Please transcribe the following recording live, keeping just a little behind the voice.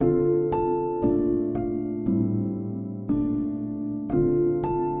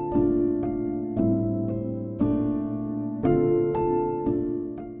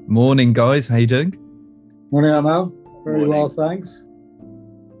Morning, guys. How you doing? Morning, Amal. Very Morning. well, thanks.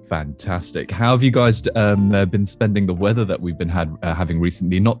 Fantastic. How have you guys been spending the weather that we've been having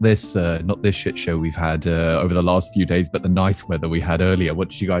recently? Not this shit show we've had over the last few days, but the nice weather we had earlier. What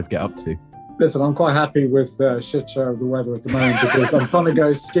did you guys get up to? Listen, I'm quite happy with the shit show of the weather at the moment because I'm trying to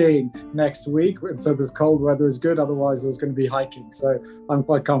go skiing next week, and so this cold weather is good. Otherwise, I was going to be hiking, so I'm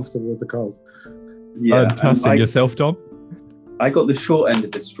quite comfortable with the cold. Yeah, Fantastic. Yourself, Dom? I got the short end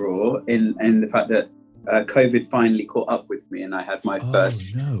of the straw in the fact that COVID finally caught up with me, and I had my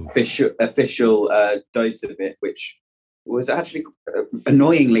first official dose of it, which was actually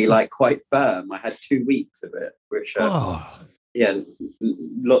annoyingly quite firm. I had 2 weeks of it, which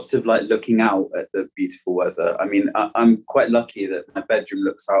lots of looking out at the beautiful weather. I mean, I'm quite lucky that my bedroom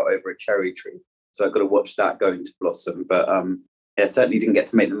looks out over a cherry tree, so I've got to watch that go into blossom. But certainly didn't get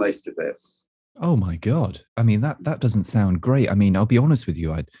to make the most of it. Oh my God. I mean, that doesn't sound great. I mean, I'll be honest with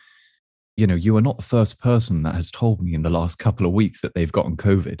you. You are not the first person that has told me in the last couple of weeks that they've gotten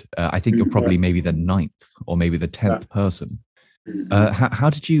COVID. I think you're probably maybe the 9th or maybe the 10th person. How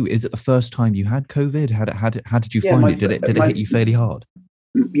did you, is it the first time you had COVID? How did you find it? Did it hit you fairly hard?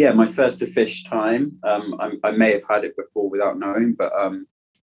 Yeah, my first official time. I may have had it before without knowing, but I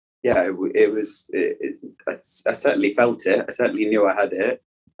certainly felt it. I certainly knew I had it.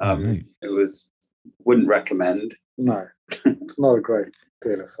 Wouldn't recommend. No, it's not a great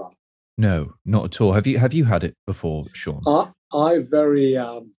deal of fun. No, not at all. Have you had it before, Sean? I very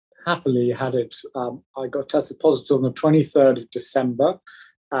happily had it. I got tested positive on the 23rd of December.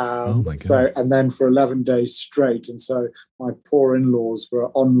 Oh my God. So, and then for 11 days straight. And so my poor in-laws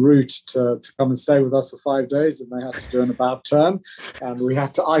were en route to come and stay with us for 5 days, and they had to do an about turn, and we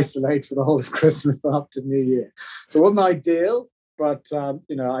had to isolate for the whole of Christmas up to New Year. So it wasn't ideal, but I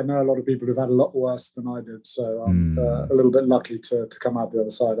know a lot of people who've had a lot worse than I did. So I'm a little bit lucky to come out the other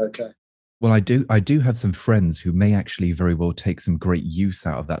side okay. Well, I do have some friends who may actually very well take some great use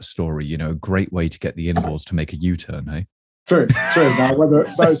out of that story. A great way to get the in-laws to make a U-turn, eh? True. Now, whether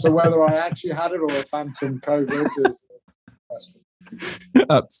I actually had it or a phantom COVID is a question.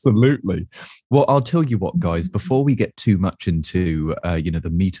 Absolutely. Well, I'll tell you what, guys, before we get too much into the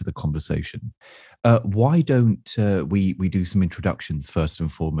meat of the conversation, why don't we do some introductions first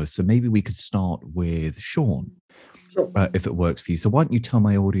and foremost? So maybe we could start with Sean. Sure. If it works for you. So why don't you tell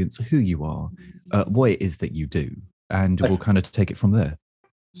my audience who you are, what it is that you do, and we'll kind of take it from there.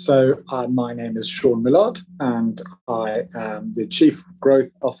 So my name is Sean Millard, and I am the Chief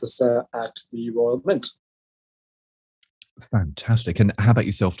Growth Officer at the Royal Mint. Fantastic. And how about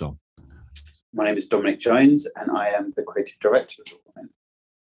yourself, Dom? My name is Dominic Jones, and I am the Creative Director of the Royal Mint.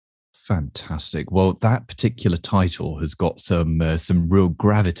 Fantastic. Well, that particular title has got some real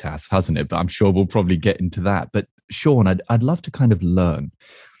gravitas, hasn't it? But I'm sure we'll probably get into that. But Sean, I'd love to kind of learn.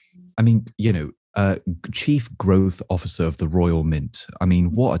 I mean, Chief Growth Officer of the Royal Mint. I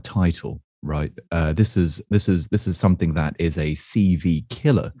mean, what a title, right? This is something that is a CV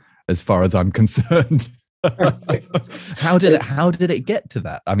killer, as far as I'm concerned. How did it get to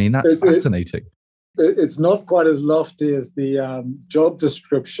that? I mean, that's fascinating. It's not quite as lofty as the job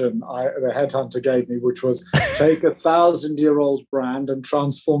description the headhunter gave me, which was take a 1,000-year-old brand and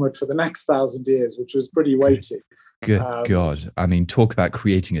transform it for the next 1,000 years, which was pretty weighty. Good God. I mean, talk about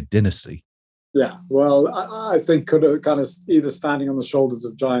creating a dynasty. Yeah, well, I think could have kind of either standing on the shoulders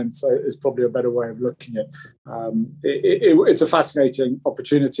of giants is probably a better way of looking at it. It's a fascinating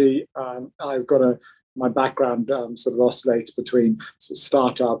opportunity. I've got my background sort of oscillates between sort of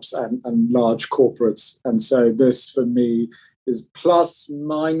startups and large corporates. And so this, for me, is plus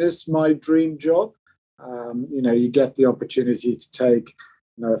minus my dream job. You get the opportunity to take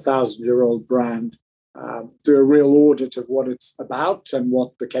a 1,000-year-old brand, do a real audit of what it's about and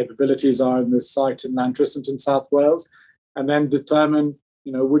what the capabilities are in this site in Llantrisant in South Wales, and then determine,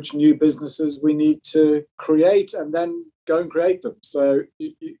 which new businesses we need to create and then go and create them. So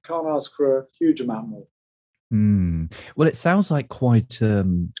you can't ask for a huge amount more. Well, it sounds like quite,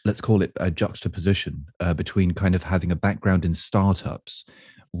 let's call it a juxtaposition between kind of having a background in startups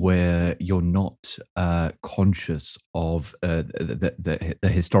where you're not conscious of the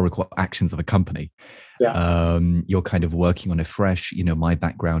historical actions of a company. Yeah. You're kind of working on a fresh, my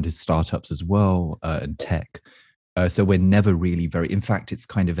background is startups as well, and tech. So we're never really in fact, it's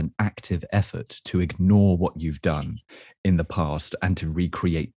kind of an active effort to ignore what you've done in the past and to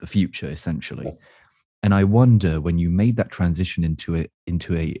recreate the future, essentially. And I wonder, when you made that transition in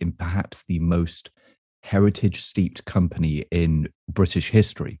perhaps the most heritage-steeped company in British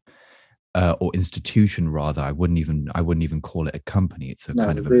history, or institution rather, I wouldn't even call it a company. It's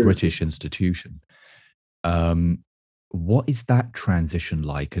kind of a British institution. what is that transition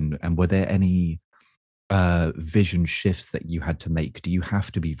like? And were there any vision shifts that you had to make? Do you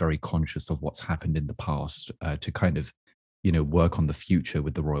have to be very conscious of what's happened in the past to kind of, work on the future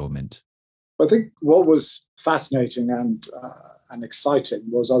with the Royal Mint? I think what was fascinating and exciting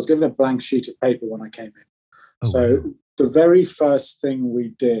was I was given a blank sheet of paper when I came in. Oh, So wow. the very first thing we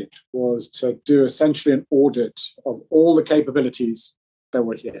did was to do essentially an audit of all the capabilities that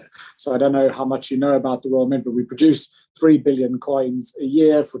were here. So I don't know how much you know about the Royal Mint, but we produce 3 billion coins a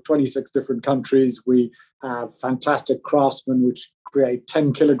year for 26 different countries. We have fantastic craftsmen which create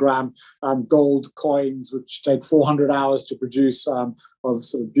 10 kilogram gold coins, which take 400 hours to produce of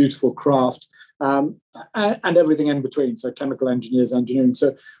sort of beautiful craft, and everything in between. So chemical engineers, engineering.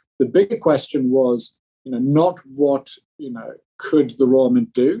 So the bigger question was, not what, could the Royal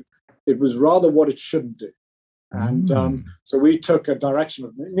Mint do? It was rather what it shouldn't do. And so we took a direction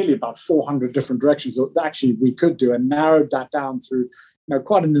of nearly about 400 different directions that actually we could do, and narrowed that down through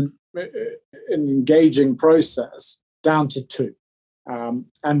quite an engaging process down to 2.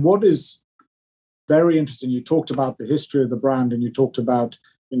 And what is very interesting, you talked about the history of the brand, and you talked about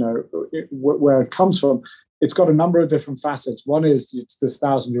where it comes from. It's got a number of different facets. One is it's this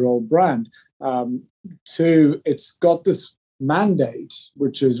 1,000-year-old brand. 2, it's got this mandate,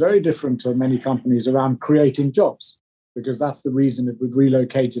 which is very different to many companies, around creating jobs, because that's the reason it was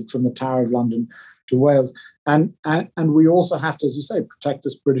relocated from the Tower of London to Wales. And we also have to, as you say, protect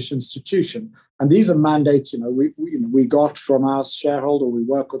this British institution. And these are mandates, we got from our shareholder, we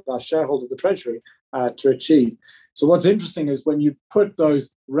work with our shareholder, the Treasury, to achieve. So what's interesting is when you put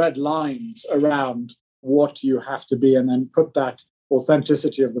those red lines around what you have to be, and then put that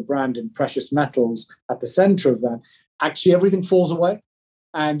authenticity of the brand in precious metals at the center of that, actually everything falls away,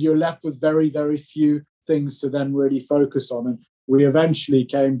 and you're left with very, very few things to then really focus on. And we eventually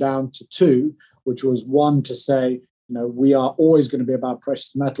came down to 2, which was, 1, to say, we are always going to be about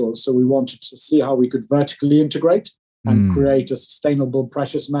precious metals. So we wanted to see how we could vertically integrate and create a sustainable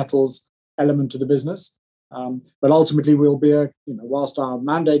precious metals element to the business. But ultimately we'll be whilst our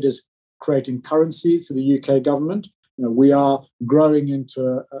mandate is creating currency for the UK government, we are growing into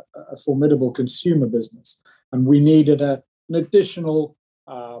a formidable consumer business. And we needed an additional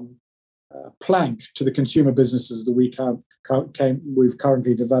plank to the consumer businesses that we've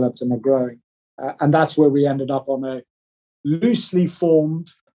currently developed and are growing. And that's where we ended up on a loosely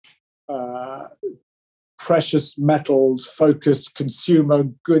formed precious metals focused consumer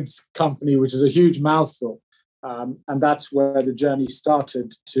goods company, which is a huge mouthful. And that's where the journey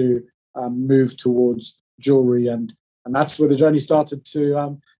started to move towards jewelry. And that's where the journey started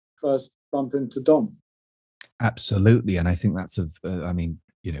to first bump into Dom. Absolutely. And I think that's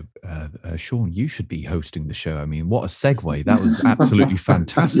Sean, you should be hosting the show. I mean, what a segue. That was absolutely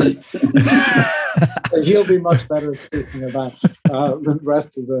fantastic. He'll be much better at speaking about the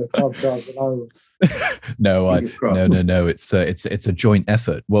rest of the podcast than I will. No. It's a joint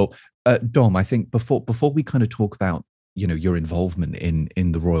effort. Well, Dom, I think before we kind of talk about, your involvement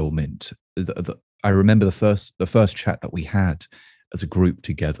in the Royal Mint, I remember the first chat that we had as a group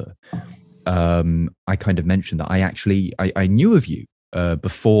together. I kind of mentioned that I knew of you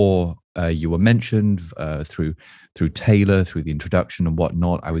before you were mentioned through Taylor, through the introduction and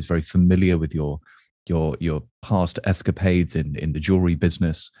whatnot. I was very familiar with your past escapades in the jewelry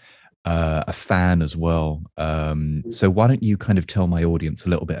business, a fan as well. So why don't you kind of tell my audience a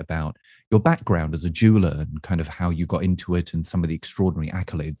little bit about your background as a jeweler and kind of how you got into it and some of the extraordinary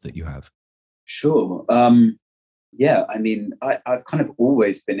accolades that you have? Sure. Yeah, I mean, I've kind of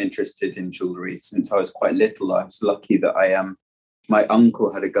always been interested in jewelry since I was quite little. I was lucky that my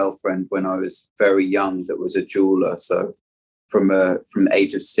uncle had a girlfriend when I was very young that was a jeweler. So from the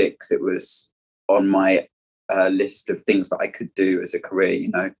age of 6, it was on my list of things that I could do as a career.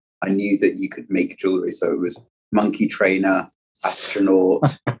 I knew that you could make jewelry. So it was monkey trainer,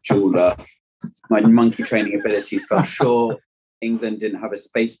 astronaut, jeweler. My monkey training abilities fell short. England didn't have a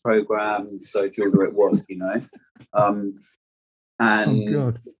space program, so jeweler it was, and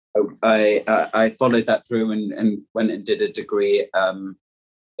I followed that through and went and did a degree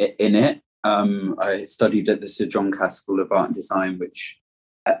in it. I studied at the Sir John Cass School of Art and Design, which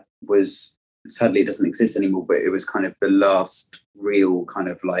was, sadly it doesn't exist anymore, but it was kind of the last real kind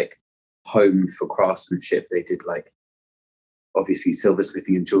of like home for craftsmanship. They did like obviously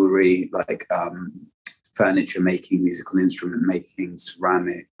silversmithing and jewelry, like furniture making, musical instrument making,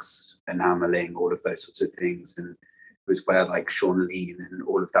 ceramics, enameling, all of those sorts of things. And it was where like Sean Lean and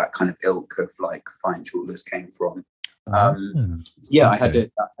all of that kind of ilk of like fine jewelers came from. I had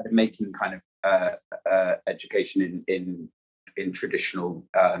a making kind of education in traditional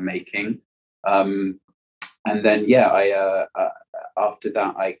making. And then, I after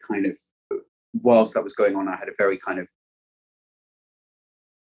that, I kind of, whilst that was going on, I had a very kind of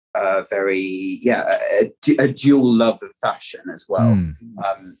a dual love of fashion as well.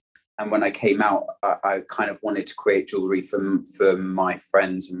 And when I came out, I kind of wanted to create jewelry for my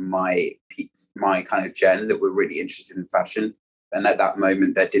friends and my kind of gen that were really interested in fashion. And at that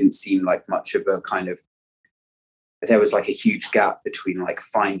moment, there didn't seem like much of a kind of, there was like a huge gap between like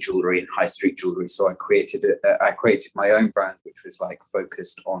fine jewelry and high street jewelry. So I created my own brand, which was like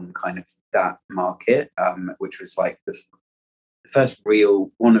focused on kind of that market, which was like one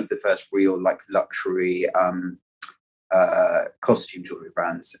of the first real like luxury costume jewelry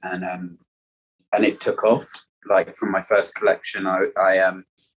brands, and it took off. Like from my first collection, I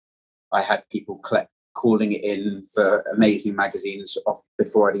had people calling it in for amazing magazines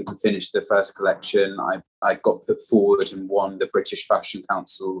before I'd even finished the first collection. I got put forward and won the British Fashion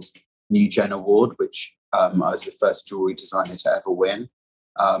Council's New Gen Award, which I was the first jewelry designer to ever win.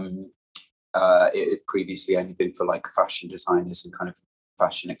 It had previously only been for like fashion designers and kind of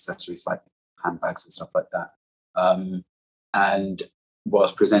fashion accessories like handbags and stuff like that. And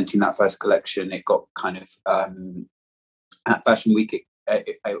whilst presenting that first collection, it got kind of at Fashion Week, I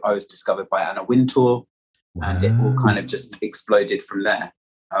was discovered by Anna Wintour. Wow. And it all kind of just exploded from there.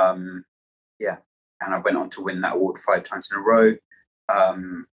 And I went on to win that award 5 times in a row.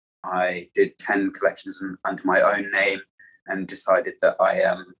 I did 10 collections under my own name, and decided that I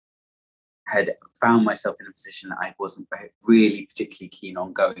had found myself in a position that I wasn't really particularly keen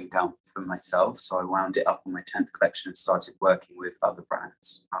on going down for myself. So I wound it up on my 10th collection and started working with other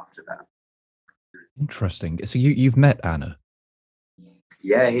brands after that. Interesting. So you've met Anna?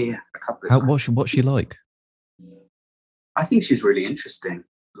 Yeah, a couple of times. What's she like? I think she's really interesting.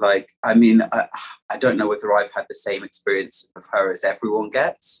 Like, I mean, I don't know whether I've had the same experience of her as everyone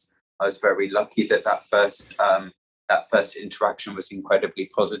gets. I was very lucky that first interaction was incredibly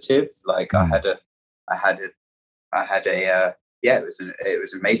positive. Like, it was an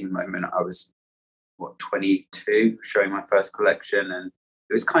amazing moment. I was 22, showing my first collection, and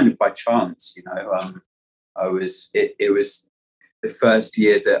it was kind of by chance, you know. It was the first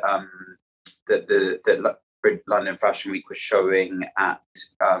year that London Fashion Week was showing at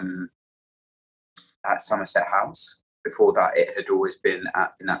Somerset House. Before that, it had always been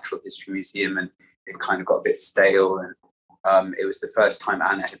at the Natural History Museum, and it kind of got a bit stale. And it was the first time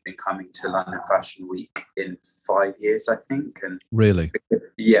Anna had been coming to London Fashion Week in 5 years, I think. And really,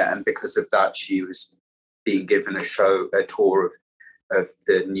 and because of that, she was being given a tour of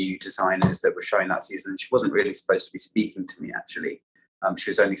the new designers that were showing that season. She wasn't really supposed to be speaking to me, actually. She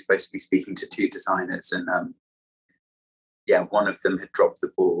was only supposed to be speaking to 2 designers, and one of them had dropped the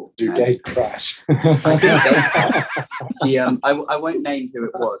ball. Do gate crash. I did gate crash. I won't name who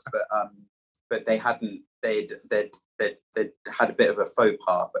it was, but they'd had a bit of a faux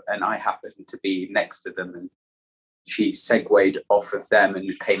pas, and I happened to be next to them, and she segued off of them and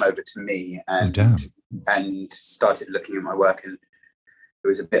came over to me and started looking at my work, and it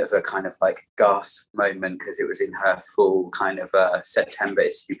was a bit of a kind of like gasp moment, because it was in her full kind of September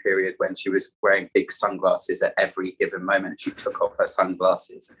issue period, when she was wearing big sunglasses at every given moment. She took off her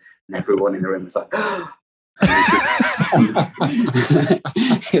sunglasses, and everyone in the room was like,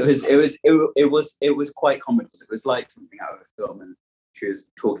 it was quite comical. It was like something out of a film, and she was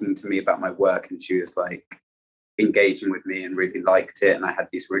talking to me about my work, and she was like engaging with me and really liked it. And I had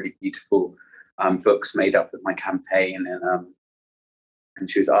these really beautiful books made up with my campaign, and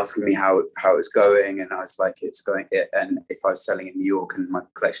she was asking me how it was going, and I was like, it's going. And if I was selling in New York, and my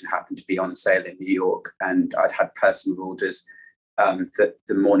collection happened to be on sale in New York, and I'd had personal orders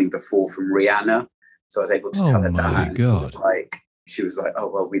the morning before from Rihanna, so I was able to tell her that. Oh my God! She was like, oh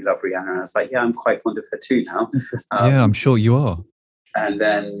well, we love Rihanna, and I was like, yeah, I'm quite fond of her too now. Yeah, I'm sure you are. And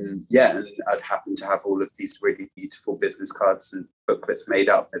then and I'd happened to have all of these really beautiful business cards and booklets made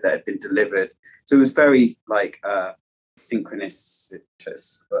up that had been delivered. So it was very like synchronous, if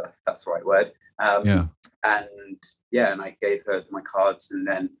that's the right word. And I gave her my cards, and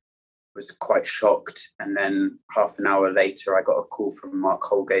then was quite shocked. And then half an hour later, I got a call from Mark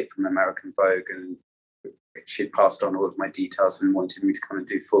Holgate from American Vogue, and she'd passed on all of my details and wanted me to come and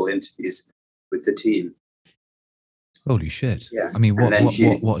do full interviews with the team. Holy shit! Yeah, I mean, what a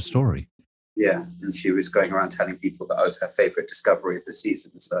story! Yeah, and she was going around telling people that I was her favorite discovery of the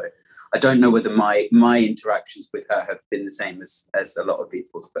season. So I don't know whether my interactions with her have been the same as a lot of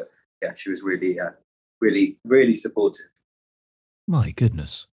people's, but yeah, she was really, really, really supportive. My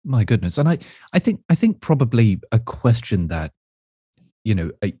goodness. And I think probably a question that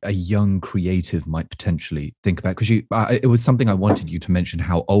a young creative might potentially think about? Because it was something I wanted you to mention,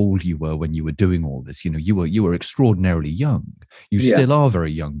 how old you were when you were doing all this. You were extraordinarily young. You still are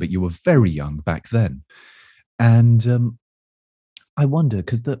very young, but you were very young back then. And I wonder,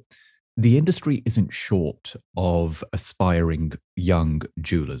 because the industry isn't short of aspiring young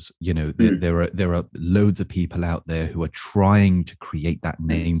jewelers. There are loads of people out there who are trying to create that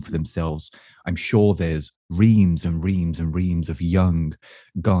name for themselves. I'm sure there's reams and reams and reams of young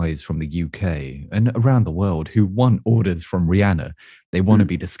guys from the UK and around the world who want orders from Rihanna. They want to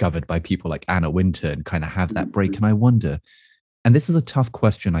be discovered by people like Anna Wintour and kind of have that break. And I wonder, and this is a tough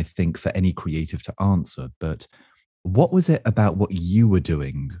question, I think, for any creative to answer, but what was it about what you were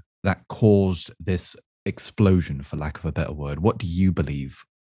doing that caused this explosion, for lack of a better word? What do you believe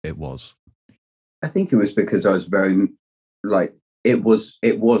it was? I think it was because I was very, it was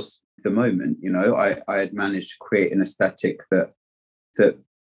the moment, I had managed to create an aesthetic that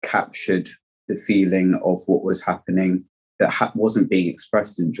captured the feeling of what was happening that wasn't being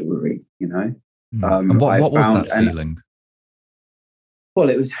expressed in jewelry, And what was that feeling? Well,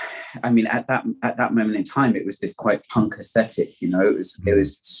 it was, at that moment in time, it was this quite punk aesthetic, it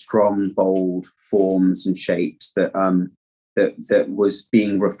was strong, bold forms and shapes that was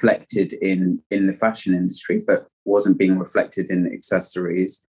being reflected in the fashion industry, but wasn't being reflected in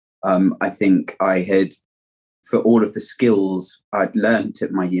accessories. I think I had, for all of the skills I'd learned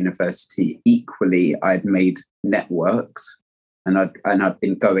at my university, equally, I'd made networks and I'd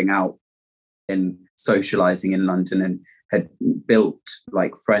been going out and socializing in London and had built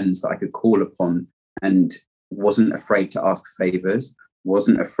friends that I could call upon and wasn't afraid to ask favors,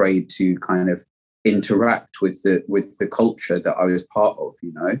 wasn't afraid to kind of interact with the culture that I was part of,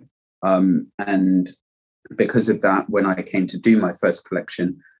 and because of that, when I came to do my first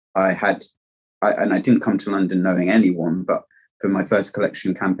collection, I didn't come to London knowing anyone, but for my first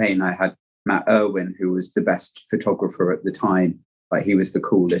collection campaign, I had Matt Irwin, who was the best photographer at the time. He was the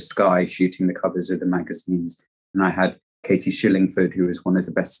coolest guy shooting the covers of the magazines. And I had Katie Shillingford, who was one of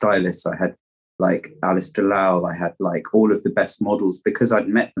the best stylists. I had Alice Delisle. I had all of the best models because I'd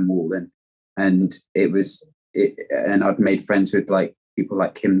met them all. And I'd made friends with people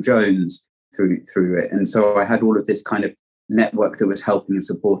like Kim Jones through it. And so I had all of this kind of network that was helping and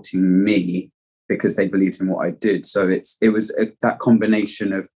supporting me because they believed in what I did. So it was that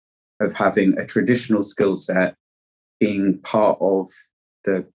combination of having a traditional skill set, being part of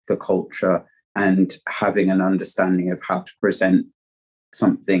the culture, and having an understanding of how to present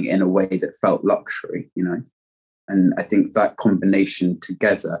something in a way that felt luxury, And I think that combination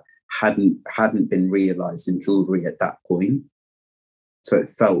together hadn't been realized in jewelry at that point. So it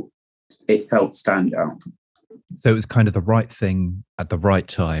felt standout. So it was kind of the right thing at the right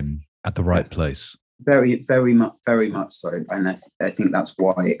time, at the right place. Very, very much so. And I think that's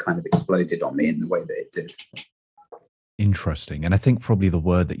why it kind of exploded on me in the way that it did. Interesting. And I think probably the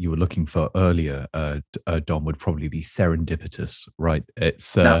word that you were looking for earlier, Dom, would probably be serendipitous, right?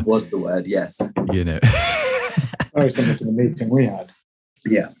 That was the word, yes. Very similar to the meeting we had.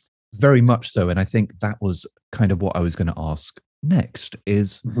 Yeah. Very much so. And I think that was kind of what I was going to ask next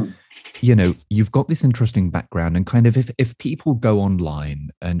is, you've got this interesting background, and kind of if people go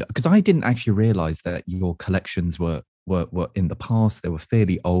online, and because I didn't actually realize that your collections were in the past, they were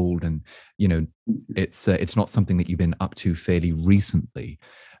fairly old, and it's not something that you've been up to fairly recently.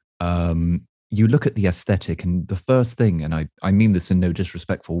 You look at the aesthetic, and the first thing, and I mean this in no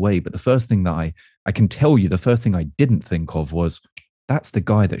disrespectful way, but the first thing that I can tell you, the first thing I didn't think of was, that's the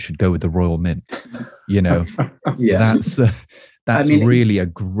guy that should go with the Royal Mint. Yeah. That's really a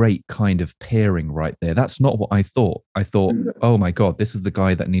great kind of pairing right there. That's not what I thought. I thought, oh my God, this is the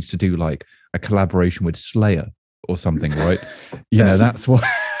guy that needs to do a collaboration with Slayer or something, right? That's what.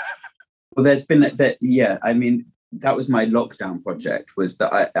 Well, there's been that. Yeah, that was my lockdown project. Was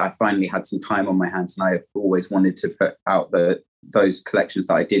that I finally had some time on my hands, and I have always wanted to put out those collections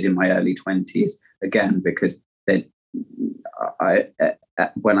that I did in my early 20s again, because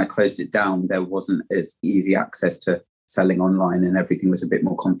when I closed it down, there wasn't as easy access to selling online, and everything was a bit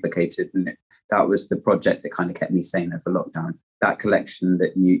more complicated. And that was the project that kind of kept me sane over lockdown. That collection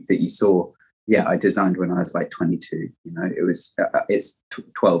that you saw. Yeah, I designed when I was 22. It's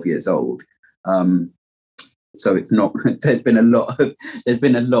 12 years old. So it's not. There's been a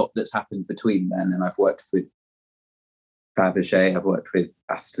lot that's happened between then, and I've worked with Fabergé, I've worked with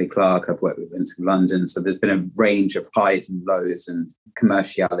Astley Clark, I've worked with Vincent London. So there's been a range of highs and lows and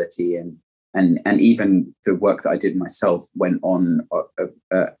commerciality, and even the work that I did myself went on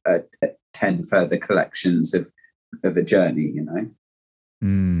 10 further collections of a journey.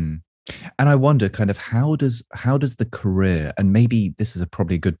 And I wonder, kind of, how does the career, and maybe this is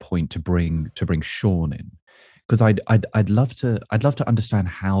probably a good point to bring Sean in, because I'd love to understand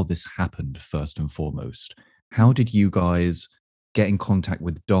how this happened first and foremost. How did you guys get in contact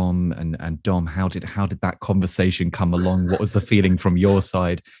with Dom, and Dom? How did that conversation come along? What was the feeling from your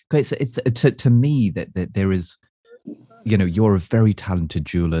side? Because it's to me that there is, you're a very talented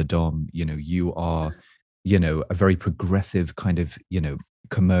jeweler, Dom. You are, a very progressive kind of,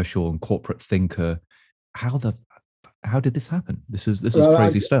 commercial and corporate thinker. How did this happen? This is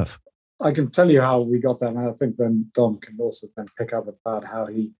crazy stuff. I can tell you how we got there, and I think then Dom can also then pick up about how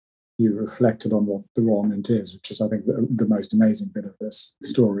he reflected on what the Royal Mint is, which is, I think, the most amazing bit of this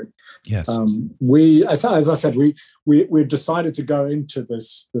story. Yes. We, as I said, we decided to go into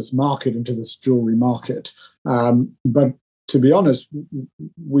this market, into this jewelry market, but to be honest,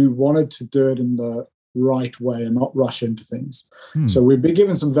 we wanted to do it in the right way and not rush into things. So we've been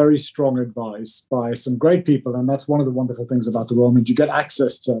given some very strong advice by some great people, and that's one of the wonderful things about the Royal Mint. You get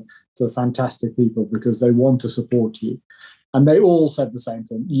access to fantastic people because they want to support you. And they all said the same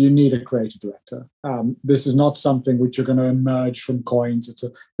thing. You need a creative director. This is not something which you're going to emerge from coins. It's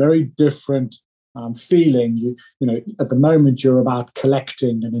a very different feeling. You know, at the moment, you're about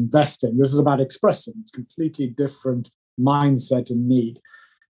collecting and investing. This is about expressing. It's a completely different mindset and need.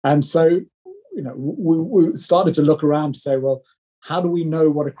 And so, we started to look around to say, well, how do we know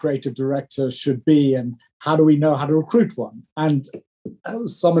what a creative director should be? And how do we know how to recruit one? And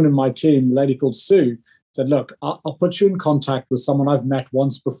someone in my team, a lady called Sue, said, look, I'll put you in contact with someone I've met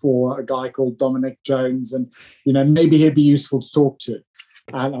once before, a guy called Dominic Jones, and, maybe he'd be useful to talk to.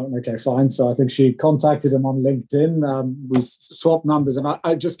 And I'm okay, fine. So I think she contacted him on LinkedIn. We swapped numbers, and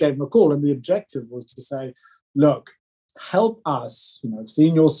I just gave him a call. And the objective was to say, look, help us, I've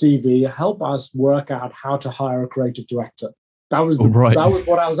seen your CV, help us work out how to hire a creative director. That was that was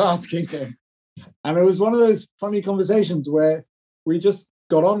what I was asking him. And it was one of those funny conversations where we just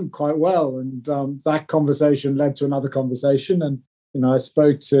got on quite well. And that conversation led to another conversation. And, I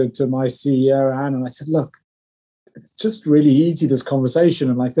spoke to my CEO, Anne, and I said, look, it's just really easy, this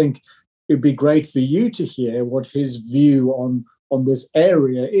conversation. And I think it'd be great for you to hear what his view on this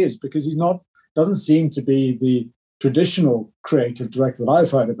area is, because doesn't seem to be the traditional creative director that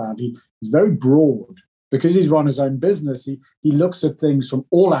I've heard about. He's very broad. Because he's run his own business, he looks at things from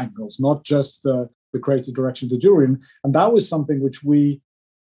all angles, not just the creative direction of the jewelry. And that was something which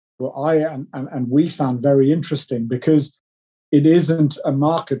I and we found very interesting, because it isn't a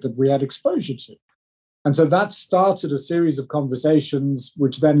market that we had exposure to. And so that started a series of conversations,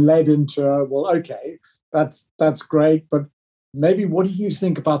 which then led into, well, okay, that's great, but maybe what do you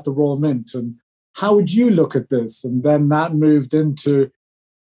think about the Royal Mint? And how would you look at this? And then that moved into,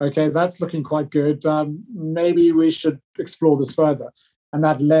 okay, that's looking quite good. Maybe we should explore this further. And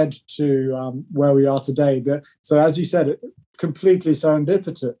that led to where we are today. So as you said, completely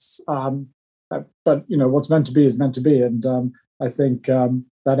serendipitous. But, what's meant to be is meant to be. And I think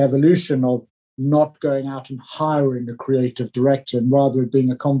that evolution of not going out and hiring a creative director, and rather it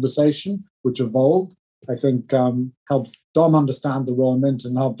being a conversation which evolved, I think helped Dom understand the Royal Mint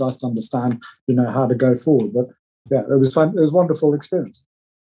and helped us understand, how to go forward. But yeah, it was fun. It was a wonderful experience.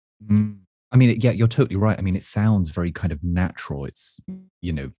 I mean, yeah, you're totally right. I mean, it sounds very kind of natural. It's,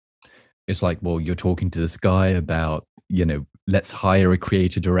 it's like, well, you're talking to this guy about, let's hire a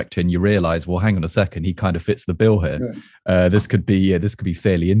creative director, and you realize, well, hang on a second, he kind of fits the bill here. Yeah. This could be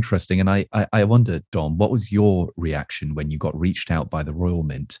fairly interesting. And I wonder, Dom, what was your reaction when you got reached out by the Royal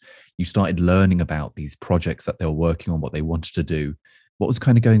Mint? You started learning about these projects that they were working on, what they wanted to do. What was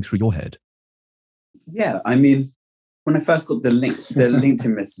kind of going through your head? Yeah, I mean, when I first got the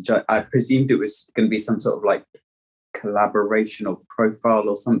LinkedIn message, I presumed it was going to be some sort of like collaboration or profile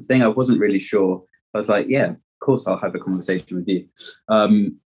or something. I wasn't really sure. I was like, yeah, of course I'll have a conversation with you.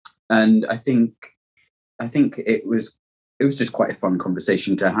 And I think it was just quite a fun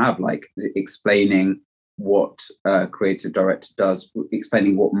conversation to have, like explaining what a creative director does,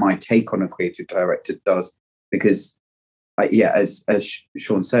 explaining what my take on a creative director does, because as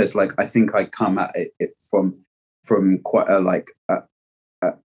Sean says, like, I think I come at it from quite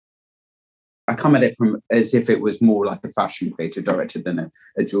I come at it from as if it was more like a fashion creative director than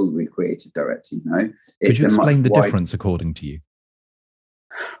a jewelry creative director. Could you explain the difference according to you?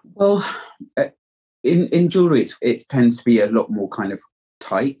 Well, in jewelry, it tends to be a lot more kind of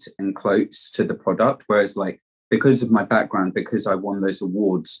tight and close to the product, whereas, like, because of my background, because I won those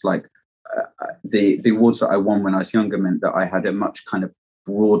awards, like the awards that I won when I was younger meant that I had a much kind of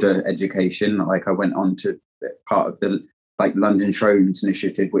broader education. Like, I went on to part of the London Showrooms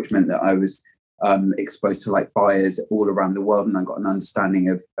Initiative, which meant that I was exposed to like buyers all around the world, and I got an understanding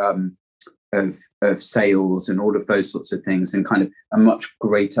of of sales and all of those sorts of things, and kind of a much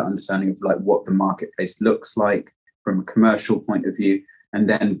greater understanding of like what the marketplace looks like from a commercial point of view. And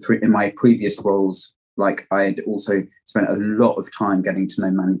then in my previous roles, like I had also spent a lot of time getting to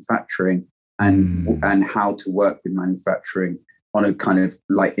know manufacturing and how to work with manufacturing on a kind of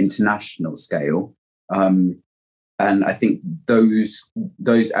like international scale. And I think those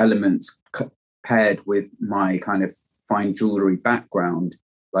elements paired with my kind of fine jewelry background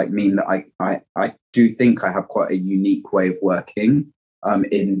like mean that I do think I have quite a unique way of working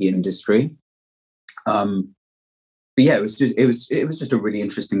in the industry. But yeah, it was just a really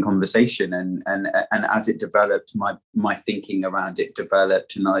interesting conversation, and as it developed, my thinking around it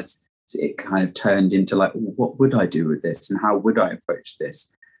developed, and it kind of turned into like, what would I do with this, and how would I approach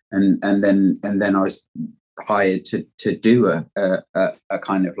this, and then I was hired to do a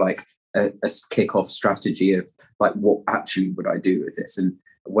kind of like a kick-off strategy of like, what actually would I do with this, and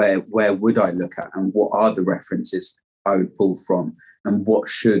where would I look at, and what are the references I would pull from, and what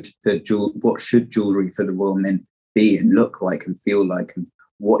should jewelry for the Royal Mint be and look like and feel like, and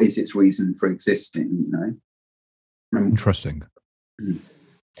what is its reason for existing, you know? Interesting.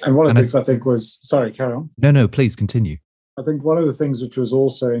 And one of the things I think was, sorry, carry on. No, please continue. I think one of the things which was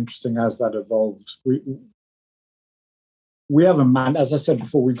also interesting as that evolved, we have as I said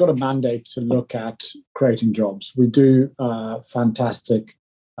before, we've got a mandate to look at creating jobs. We do fantastic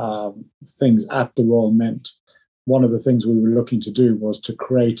things at the Royal Mint. One of the things we were looking to do was to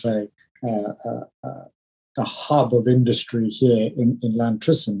create a hub of industry here in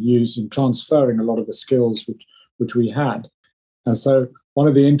Lantrisson, transferring a lot of the skills which we had. And so one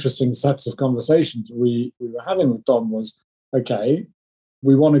of the interesting sets of conversations we were having with Dom was, okay,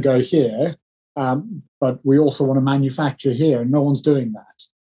 we want to go here, but we also want to manufacture here, and no one's doing that.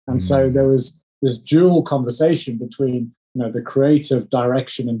 And so there was this dual conversation between, you know, the creative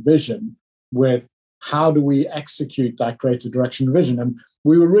direction and vision with how do we execute that creative direction and vision. And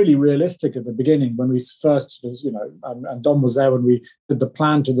we were really realistic at the beginning when we first, you know, and Dom was there when we did the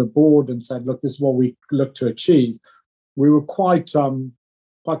plan to the board and said, look, this is what we look to achieve. We were quite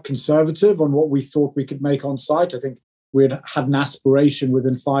conservative on what we thought we could make on site. I think we had an aspiration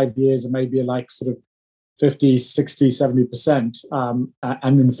within 5 years of maybe like sort of 50, 60, 70%.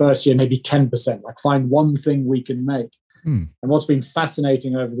 And in the first year, maybe 10%, like find one thing we can make. And what's been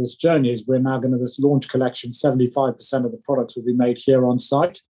fascinating over this journey is we're now going to this launch collection, 75% of the products will be made here on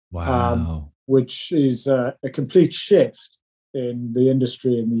site. Wow. Which is a complete shift in the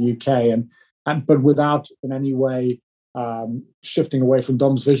industry in the UK, but without in any way shifting away from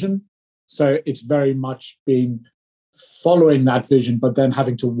Dom's vision. So it's very much been following that vision, but then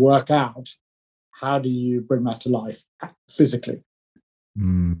having to work out how do you bring that to life physically.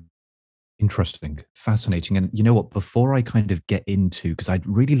 Interesting, fascinating. And you know what, before I kind of get into, because I'd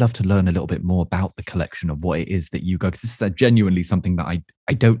really love to learn a little bit more about the collection of what it is that you guys, this is genuinely something that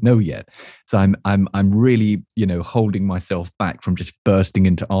I don't know yet. So I'm really, you know, holding myself back from just bursting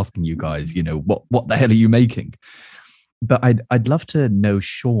into asking you guys, you know, what the hell are you making? But I'd love to know,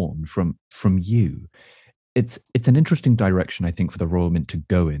 Sean, from you. It's an interesting direction, I think, for the Royal Mint to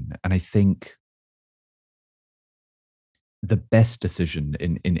go in. And I think the best decision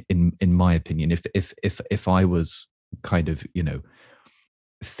in my opinion, if I was kind of, you know,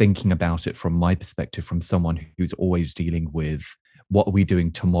 thinking about it from my perspective, from someone who's always dealing with what are we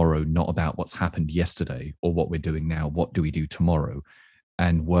doing tomorrow, not about what's happened yesterday or what we're doing now, what do we do tomorrow,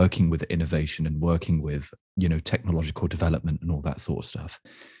 and working with innovation and working with, you know, technological development and all that sort of stuff.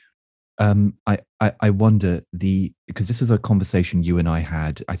 I wonder because this is a conversation you and I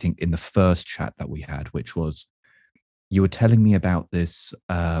had, I think, in the first chat that we had, which was, you were telling me about this,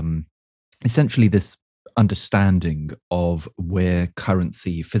 essentially this understanding of where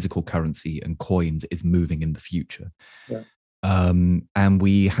currency, physical currency and coins is moving in the future. Yeah. And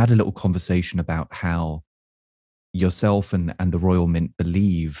we had a little conversation about how yourself and the Royal Mint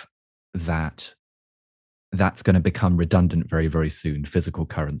believe that that's going to become redundant very, very soon, physical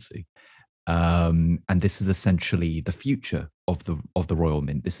currency. And this is essentially the future of the Royal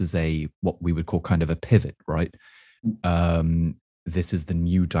Mint. This is what we would call kind of a pivot, right? This is the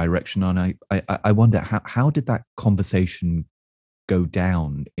new direction. And I wonder, how did that conversation go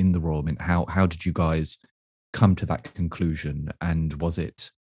down in the Royal Mint? How did you guys come to that conclusion? And was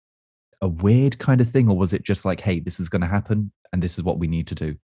it a weird kind of thing, or was it just like, hey, this is going to happen and this is what we need to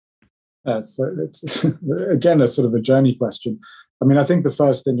do? So it's again a sort of a journey question. I mean, I think the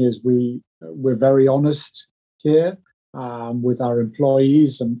first thing is we're very honest here with our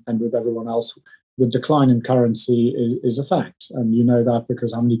employees and with everyone else. The decline in currency is a fact, and you know that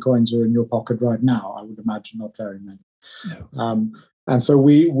because how many coins are in your pocket right now? I would imagine not very many. No. And so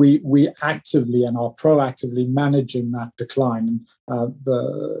we actively and are proactively managing that decline.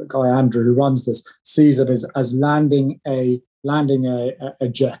 The guy Andrew who runs this sees it as landing a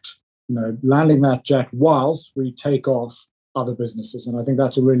jet, landing that jet whilst we take off other businesses. And I think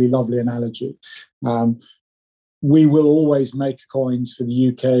that's a really lovely analogy. We will always make coins for the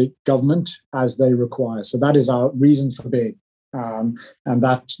UK government as they require. So that is our reason for being. And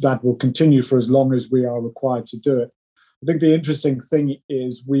that will continue for as long as we are required to do it. I think the interesting thing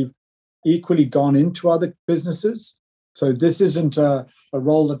is we've equally gone into other businesses. So this isn't a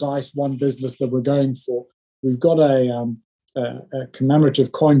roll the dice one business that we're going for. We've got a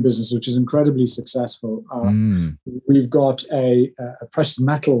commemorative coin business, which is incredibly successful. We've got a precious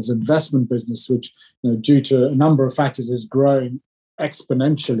metals investment business, which, due to a number of factors, is growing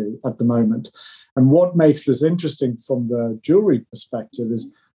exponentially at the moment. And what makes this interesting from the jewelry perspective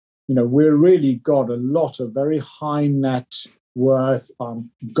is, we're really got a lot of very high net worth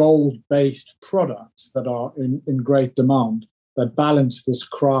gold-based products that are in great demand, that balance this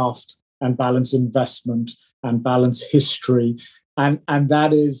craft and balance investment and balance history. And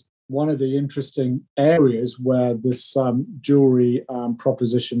that is one of the interesting areas where this jewelry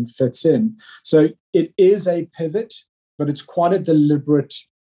proposition fits in. So it is a pivot, but it's quite a deliberate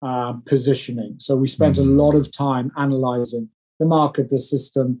positioning. So we spent a lot of time analyzing the market, the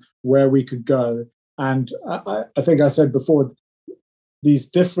system, where we could go. And I think I said before, these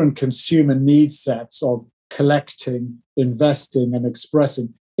different consumer need sets of collecting, investing, and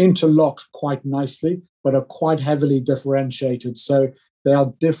expressing interlocked quite nicely, but are quite heavily differentiated. So they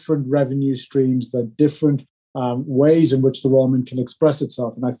are different revenue streams, they're different ways in which the Royal Mint can express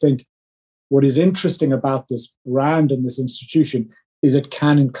itself. And I think what is interesting about this brand and this institution is it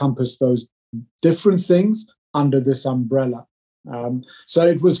can encompass those different things under this umbrella. So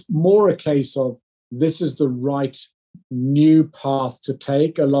it was more a case of this is the right new path to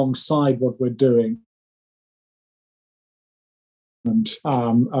take alongside what we're doing. And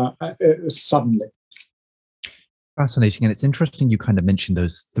suddenly. Fascinating. And it's interesting you kind of mentioned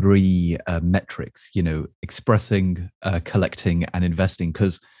those three metrics, expressing, collecting, and investing,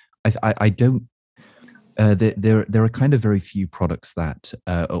 because I don't, there are kind of very few products that,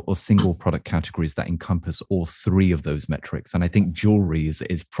 or single product categories that encompass all three of those metrics. And I think jewelry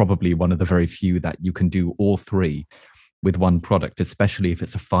is probably one of the very few that you can do all three with one product, especially if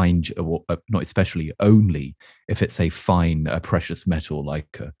it's a fine, or not especially, only if it's a fine, precious metal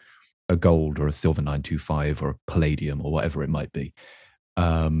like a gold or a silver 925 or a palladium or whatever it might be.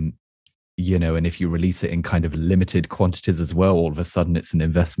 And if you release it in kind of limited quantities as well, all of a sudden it's an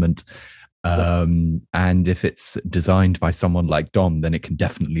investment. And if it's designed by someone like Dom, then it can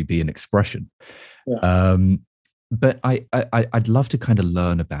definitely be an expression. Yeah. But I'd love to kind of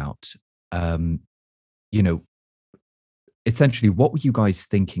learn about, essentially, what were you guys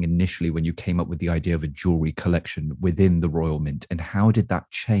thinking initially when you came up with the idea of a jewelry collection within the Royal Mint, and how did that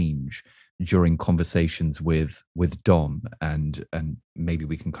change during conversations with Dom? And maybe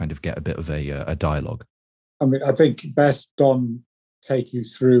we can kind of get a bit of a dialogue. I mean, I think best Dom take you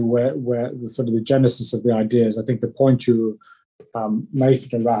through where the sort of the genesis of the ideas. I think the point you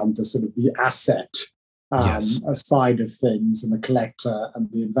making around the sort of the asset side of things and the collector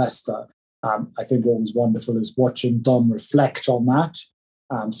and the investor. I think what was wonderful is watching Dom reflect on that,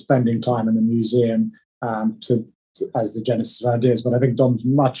 spending time in the museum as the genesis of ideas. But I think Dom's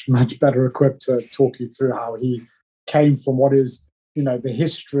much, much better equipped to talk you through how he came from what is, the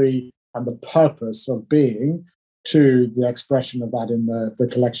history and the purpose of being to the expression of that in the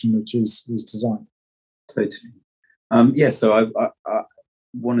collection which is designed. Totally. So I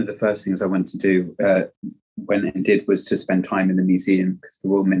one of the first things I went to do when it did was to spend time in the museum, because the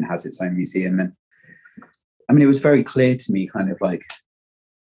Royal Mint has its own museum. And I mean, it was very clear to me, kind of like,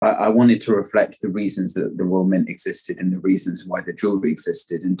 I wanted to reflect the reasons that the Royal Mint existed and the reasons why the jewelry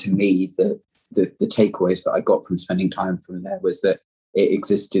existed. And to me, the takeaways that I got from spending time from there was that it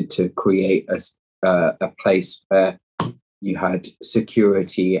existed to create a place where you had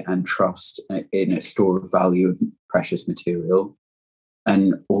security and trust in a store of value of precious material.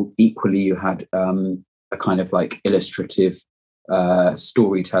 And equally, you had a kind of like illustrative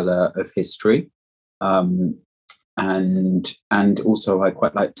storyteller of history. And also I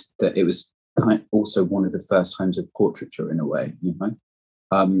quite liked that it was also one of the first times of portraiture in a way,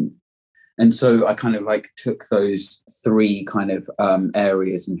 and so I kind of like took those three kind of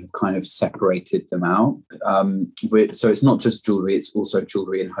areas and have kind of separated them out. So it's not just jewelry, it's also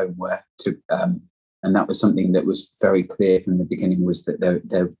jewelry and homeware too. And that was something that was very clear from the beginning, was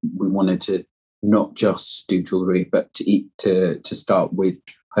that we wanted to not just do jewelry, but to start with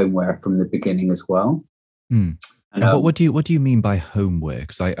homeware from the beginning as well. And what do you mean by homeware?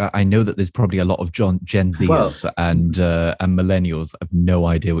 Because I know that there's probably a lot of Gen Zers and millennials that have no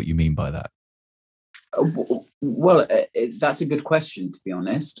idea what you mean by that. Well, that's a good question, to be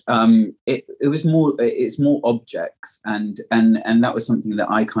honest. It's more objects, and that was something that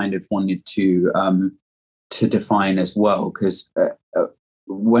I kind of wanted to define as well, because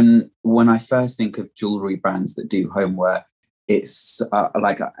when I first think of jewelry brands that do homeware, it's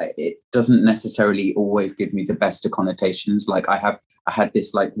it doesn't necessarily always give me the best of connotations. Like I had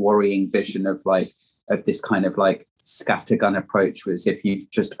this like worrying vision of this kind of like scattergun approach, was if you've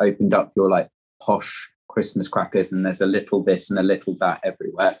just opened up your like posh Christmas crackers and there's a little this and a little that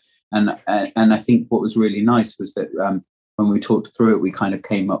everywhere. And I think what was really nice was that when we talked through it, we kind of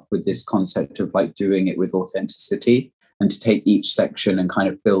came up with this concept of like doing it with authenticity, and to take each section and kind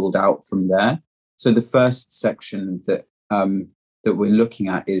of build out from there. So the first section that we're looking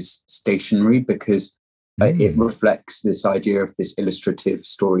at is stationery, because it reflects this idea of this illustrative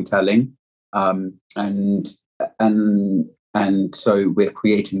storytelling, and so we're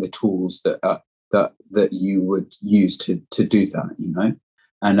creating the tools that you would use to do that, you know,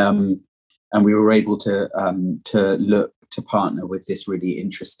 and we were able to look to partner with this really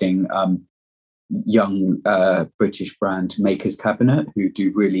interesting young British brand, Maker's Cabinet, who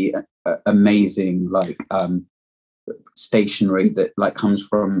do really amazing like stationery that like comes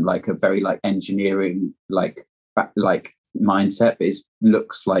from like a very like engineering like mindset, but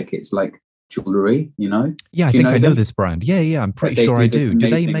looks like it's like jewelry, you know. Yeah, I think I know this brand. Yeah, I'm pretty sure I do. Do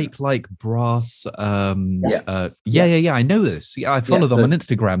they make like brass? I know this. Yeah, I follow them on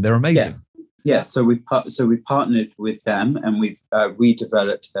Instagram. They're amazing. Yeah, so we've partnered with them, and we've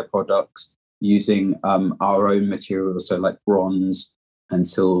redeveloped their products using our own materials, so like bronze and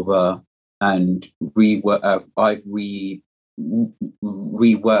silver, and I've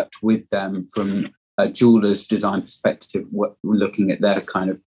reworked with them from a jeweler's design perspective, looking at their kind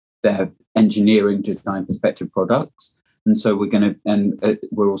of their engineering design perspective products. And so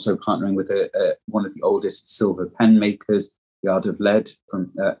we're also partnering with one of the oldest silver pen makers, Yard of Lead,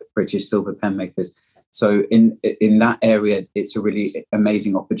 from British silver pen makers. So in that area, it's a really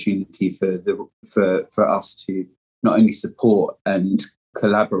amazing opportunity for us to not only support and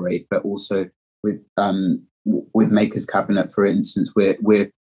collaborate, but also with Maker's Cabinet, for instance, we're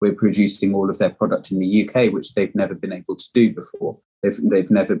producing all of their product in the UK, which they've never been able to do before.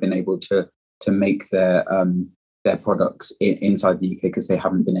 They've never been able to make their products inside the UK, because they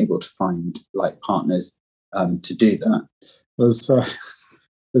haven't been able to find like partners to do that.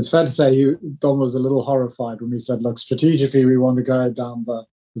 It's fair to say Dom was a little horrified when we said, look, strategically we want to go down the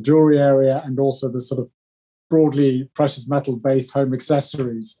jewelry area and also the sort of broadly precious metal based home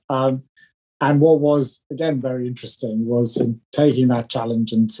accessories. And what was, again, very interesting was in taking that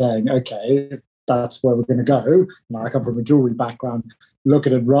challenge and saying, okay, if that's where we're going to go. I come from a jewelry background, look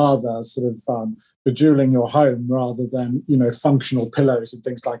at it rather sort of bejeweling your home rather than, functional pillows and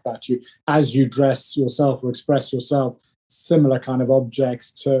things like that. As you dress yourself or express yourself, similar kind of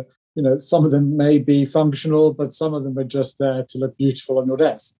objects to, some of them may be functional, but some of them are just there to look beautiful on your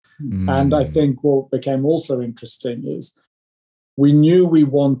desk. And I think what became also interesting is we knew we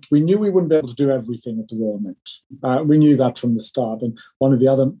wouldn't be able to do everything at the Royal Mint. We knew that from the start. And one of the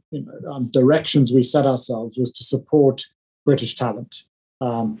other directions we set ourselves was to support British talent,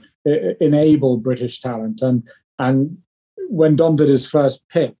 enable British talent. And when Dom did his first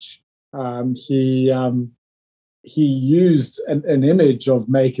pitch, he used an image of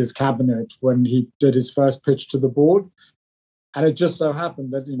Maker's Cabinet when he did his first pitch to the board. And it just so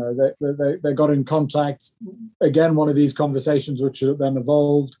happened that, they got in contact. Again, one of these conversations which then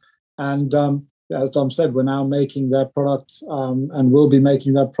evolved. And as Dom said, we're now making their product and will be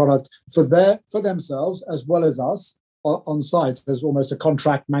making their product for themselves as well as us on site. There's almost a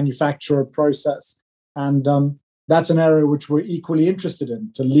contract manufacturer process. And that's an area which we're equally interested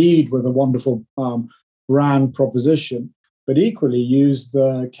in, to lead with a wonderful brand proposition, but equally use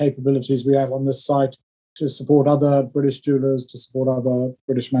the capabilities we have on this site to support other British jewelers, to support other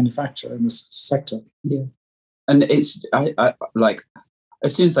British manufacturers in this sector. Yeah. And it's, I like,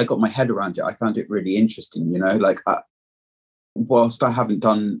 as soon as I got my head around it, I found it really interesting, whilst I haven't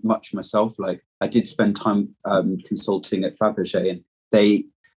done much myself, like I did spend time consulting at Fabergé, and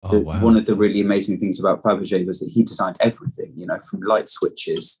one of the really amazing things about Fabergé was that he designed everything, from light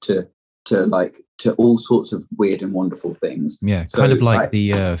switches to all sorts of weird and wonderful things. Yeah, so, kind of like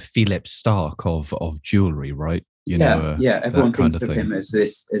the Philip Stark of jewelry, right? Everyone thinks of him as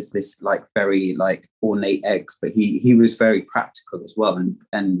this like very like ornate eggs, but he was very practical as well,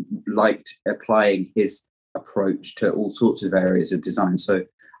 and liked applying his approach to all sorts of areas of design. So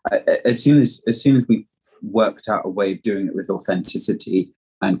as soon as we worked out a way of doing it with authenticity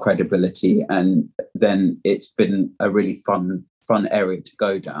and credibility, and then it's been a really fun area to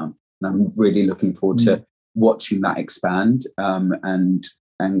go down. And I'm really looking forward to watching that expand and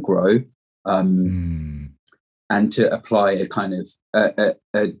grow, and to apply a kind of a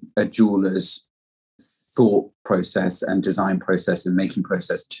jeweler's thought process and design process and making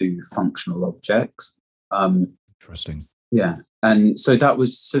process to functional objects. Interesting. Yeah. And so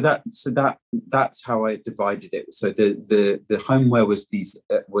that's how I divided it. So the homeware was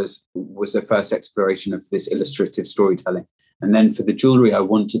the first exploration of this illustrative storytelling. And then for the jewelry, I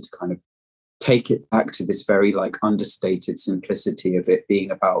wanted to kind of take it back to this very like understated simplicity of it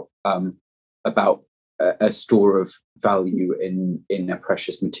being about a store of value in a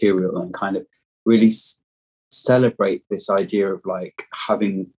precious material, and kind of really celebrate this idea of like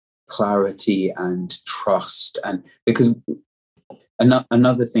having clarity and trust. And because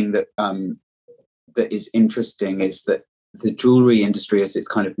another thing that that is interesting is that the jewelry industry, as it's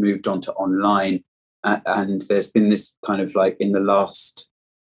kind of moved on to online, and there's been this kind of like in the last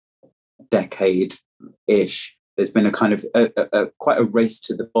decade-ish, there's been a kind of quite a race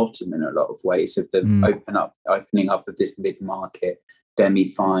to the bottom in a lot of ways of the opening up of this mid-market,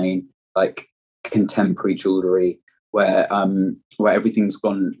 demi-fine, like contemporary jewelry, where everything's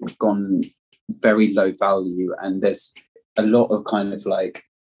gone very low value, and there's a lot of kind of like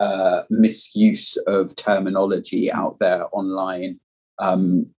misuse of terminology out there online,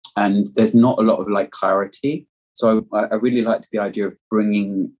 and there's not a lot of like clarity. So I really liked the idea of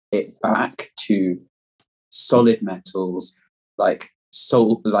bringing it back to solid metals, like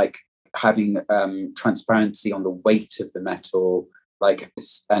having transparency on the weight of the metal, like,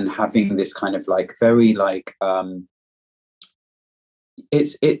 and having this kind of like very like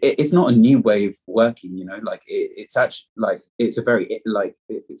it's not a new way of working, you know, like it's actually like it's a very like,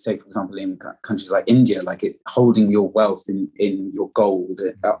 say for example in countries like India, like it holding your wealth in your gold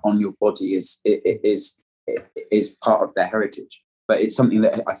on your body is part of their heritage, but it's something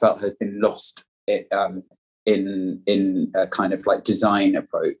that I felt had been lost in a kind of like design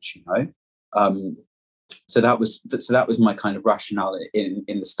approach, you know. So that was my kind of rationale in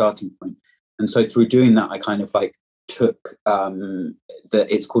the starting point. And so through doing that, I kind of like took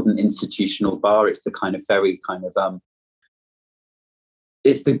it's called an institutional bar. It's the kind of very kind of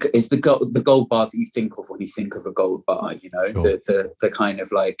it's the gold bar that you think of when you think of a gold bar, you know. Sure. the kind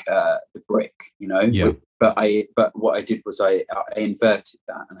of like the brick, you know. Yeah. But what I did was I inverted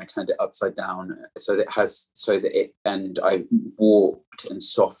that and I turned it upside down and I warped and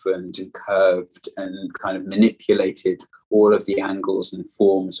softened and curved and kind of manipulated all of the angles and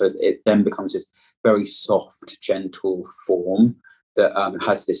forms, so that it then becomes this very soft, gentle form that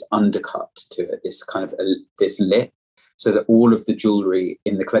has this undercut to it, this kind of this lip, so that all of the jewelry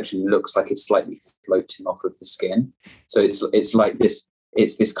in the collection looks like it's slightly floating off of the skin. So it's like this.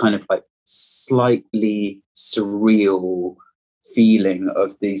 It's this kind of like slightly surreal feeling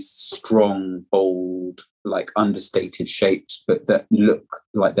of these strong, bold, like understated shapes, but that look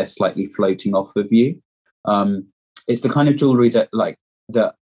like they're slightly floating off of you. It's the kind of jewelry that like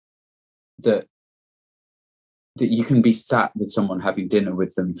that you can be sat with someone having dinner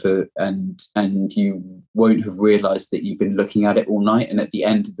with them and you won't have realized that you've been looking at it all night, and at the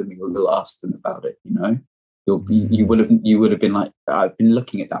end of the meal you'll ask them about it, you know. You would have been like, I've been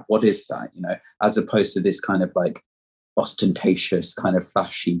looking at that, what is that, you know, as opposed to this kind of like ostentatious kind of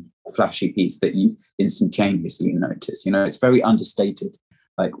flashy piece that you instantaneously notice, you know. It's very understated,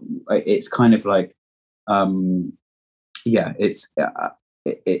 like it's kind of like I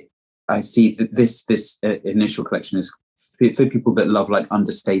see that this initial collection is for people that love like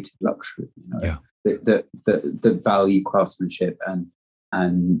understated luxury, you know. Yeah. The value craftsmanship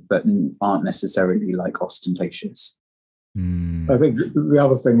but aren't necessarily like ostentatious. I think the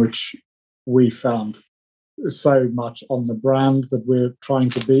other thing which we found so much on the brand that we're trying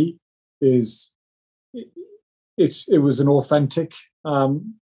to be is it was an authentic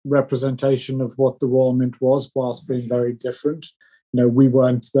representation of what the Royal Mint was, whilst being very different. You know, we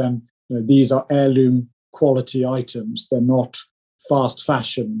weren't then, you know, these are heirloom quality items. They're not fast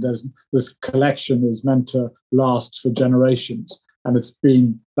fashion. This collection is meant to last for generations. And that's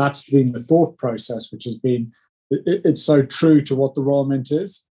been the thought process, which has been, it's so true to what the Royal Mint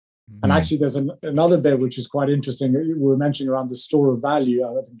is. Mm-hmm. And actually, there's another bit which is quite interesting. We were mentioning around the store of value.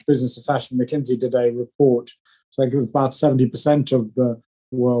 I think Business of Fashion McKinsey did a report. So I think about 70% of the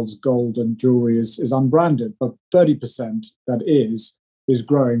world's gold and jewelry is unbranded, but 30% that is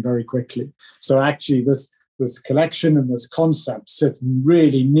growing very quickly. So actually, this collection and this concept sits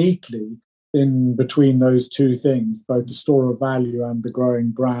really neatly in between those two things, both the store of value and the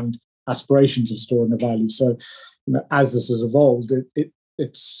growing brand aspirations of storing a value. So, as this has evolved, it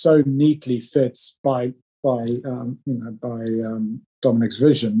so neatly fits by Dominic's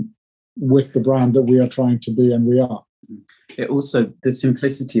vision with the brand that we are trying to be, and we are. It also, the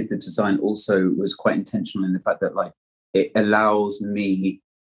simplicity of the design also was quite intentional in the fact that, like, it allows me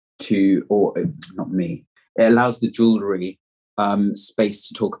to, or not me, it allows the jewellery space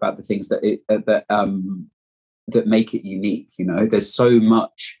to talk about the things that make it unique. There's so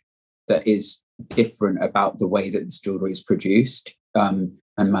much that is different about the way that this jewellery is produced and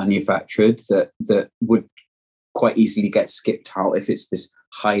manufactured that would quite easily get skipped out if it's this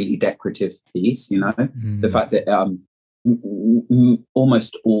highly decorative piece. The fact that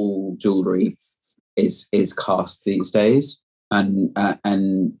almost all jewellery is cast these days, and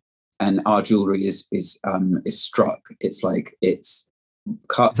our jewellery is struck. It's like it's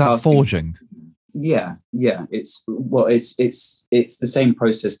is that forging? Yeah. It's the same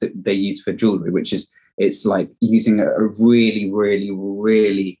process that they use for jewellery, which is, it's like using a really, really,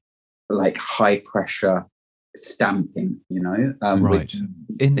 really like high pressure stamping, right.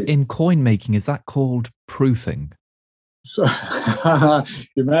 In coin making, is that called proofing? So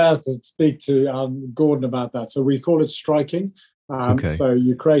you may have to speak to Gordon about that. So we call it striking. Okay. So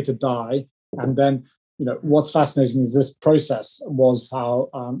you create a die, and then what's fascinating is this process was how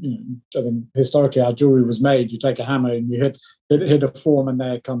I mean, historically how jewelry was made. You take a hammer and you hit a form, and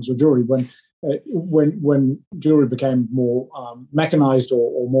there comes your jewelry. When jewelry became more mechanized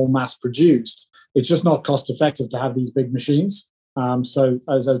or more mass produced, it's just not cost effective to have these big machines. So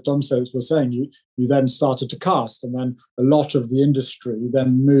as Dom was saying, you then started to cast, and then a lot of the industry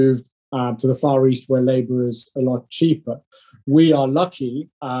then moved to the Far East, where labor is a lot cheaper. We are lucky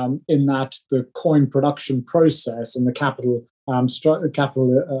in that the coin production process and the capital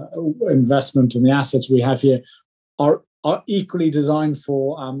investment and the assets we have here are equally designed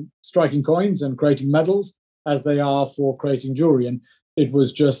for striking coins and creating medals as they are for creating jewelry. And it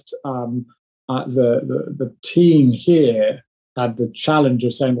was just the team here had the challenge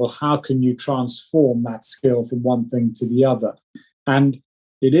of saying, well, how can you transform that skill from one thing to the other? And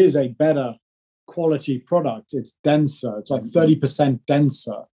it is a better quality product. It's denser. It's like 30%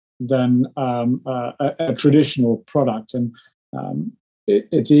 denser than a traditional product. And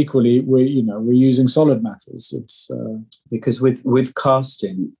it's equally, we're using solid metals. It's because with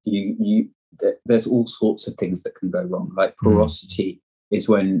casting, there's all sorts of things that can go wrong. Like porosity is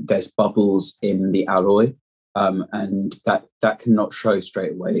when there's bubbles in the alloy. And that cannot show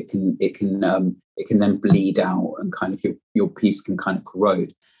straight away. It can then bleed out, and kind of your piece can kind of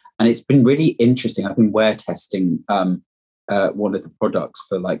corrode. And it's been really interesting. I've been wear testing one of the products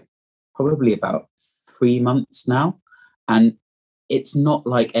for like probably about 3 months now, and it's not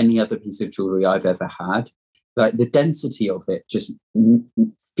like any other piece of jewelry I've ever had. Like the density of it just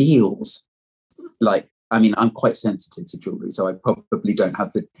feels like, I mean, I'm quite sensitive to jewelry, so I probably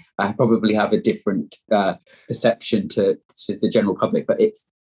have a different perception to the general public, but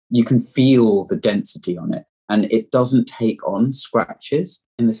you can feel the density on it, and it doesn't take on scratches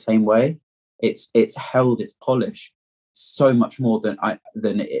in the same way. It's held its polish so much more than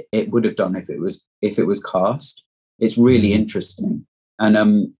it would have done if it was cast. It's really interesting,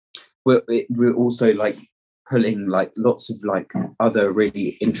 and we're also like pulling like lots of like other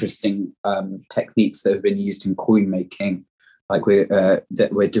really interesting techniques that have been used in coin making, like that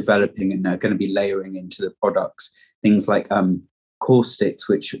we're developing and are going to be layering into the products. Things like caustics,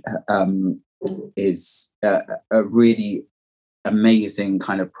 which is a really amazing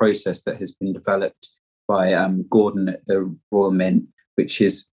kind of process that has been developed by Gordon at the Royal Mint, which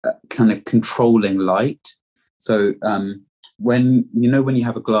is kind of controlling light. So when you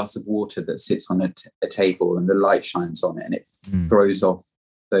have a glass of water that sits on a table and the light shines on it, and it throws off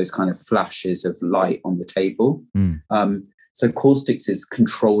those kind of flashes of light on the table. So caustics is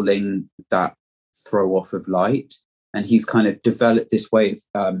controlling that throw off of light, and he's kind of developed this way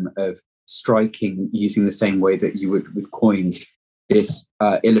of striking using the same way that you would with coins, this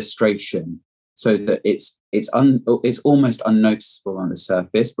illustration, so that it's almost unnoticeable on the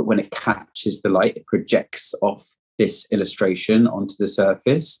surface, but when it catches the light, it projects off this illustration onto the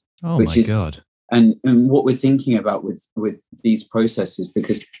surface. Oh my God. And what we're thinking about with these processes,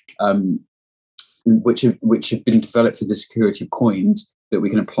 because which have been developed for the security of coins, that we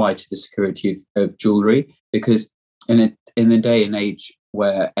can apply to the security of jewelry, because in a day and age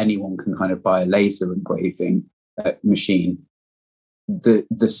where anyone can kind of buy a laser engraving machine, the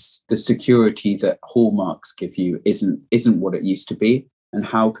security that hallmarks give you isn't what it used to be. And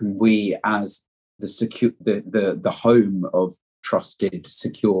how can we, as the home of trusted,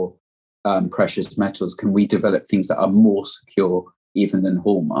 secure, precious metals, can we develop things that are more secure even than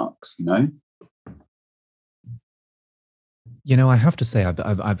hallmarks, you know? You know, I have to say,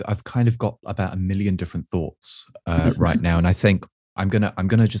 I've kind of got about a million different thoughts right now, and I think I'm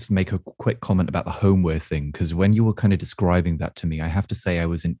gonna just make a quick comment about the homeware thing, because when you were kind of describing that to me, I have to say I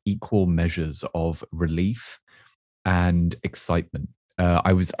was in equal measures of relief and excitement.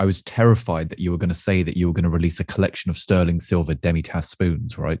 I was terrified that you were going to say that you were going to release a collection of sterling silver demitasse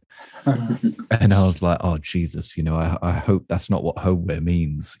spoons, right? And I was like, oh Jesus, you know, I hope that's not what homeware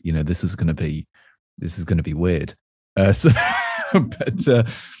means. You know, this is going to be weird. But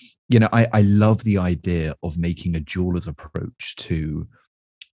you know, I love the idea of making a jeweler's approach to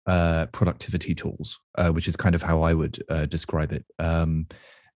productivity tools, which is kind of how I would describe it. And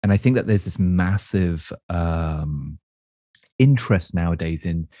I think that there's this massive interest nowadays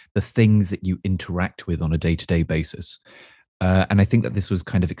in the things that you interact with on a day-to-day basis. And I think that this was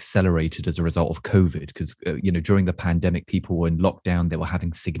kind of accelerated as a result of COVID, because, you know, during the pandemic, people were in lockdown. They were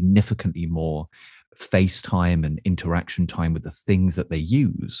having significantly more face time and interaction time with the things that they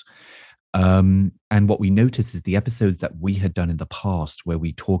use. And what we noticed is the episodes that we had done in the past where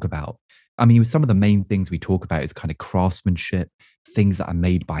we talk about, I mean, some of the main things we talk about is kind of craftsmanship, things that are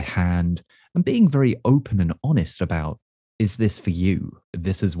made by hand, and being very open and honest about, is this for you?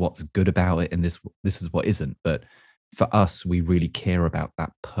 This is what's good about it, and this is what isn't. But for us, we really care about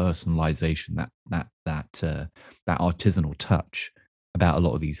that personalization, that artisanal touch about a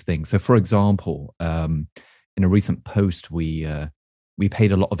lot of these things. So, for example, in a recent post, we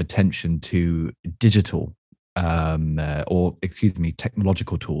paid a lot of attention to digital,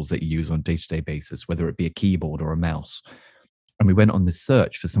 technological tools that you use on a day-to-day basis, whether it be a keyboard or a mouse. And we went on this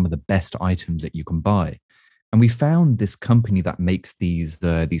search for some of the best items that you can buy. And we found this company that makes these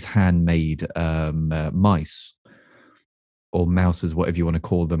handmade mice or mouses, whatever you want to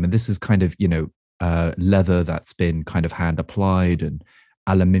call them. And this is kind of, you know, leather that's been kind of hand applied and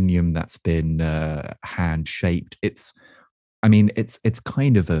aluminium that's been hand shaped. It's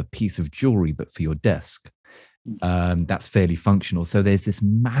kind of a piece of jewelry, but for your desk. That's fairly functional. So there's this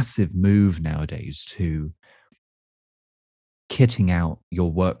massive move nowadays to kitting out your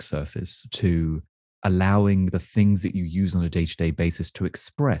work surface, to allowing the things that you use on a day-to-day basis to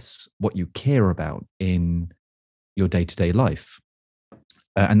express what you care about in your day-to-day life.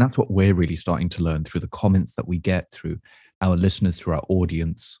 And that's what we're really starting to learn through the comments that we get, through our listeners, through our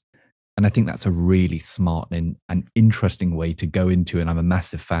audience. And I think that's a really smart and an interesting way to go into. And I'm a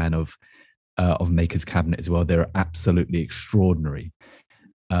massive fan of Maker's Cabinet as well. They're absolutely extraordinary.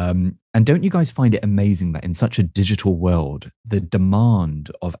 And don't you guys find it amazing that in such a digital world, the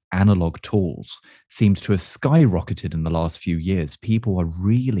demand of analog tools seems to have skyrocketed in the last few years? People are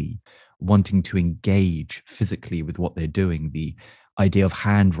really wanting to engage physically with what they're doing. The idea of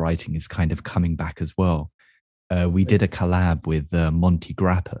handwriting is kind of coming back as well. We did a collab with Monty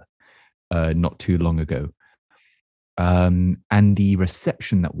Grappa not too long ago. And the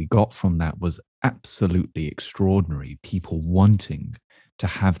reception that we got from that was absolutely extraordinary. People wanting to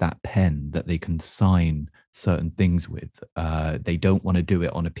have that pen that they can sign certain things with. They don't want to do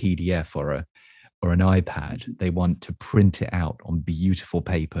it on a PDF or an iPad. They want to print it out on beautiful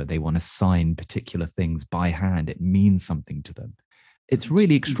paper. They want to sign particular things by hand. It means something to them. It's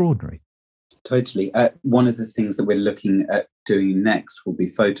really extraordinary. Totally. One of the things that we're looking at doing next will be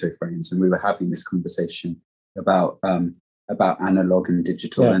photo frames, and we were having this conversation about analog and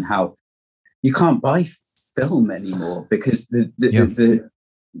digital, and how you can't buy film anymore because the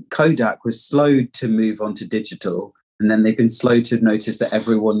Kodak was slow to move on to digital, and then they've been slow to notice that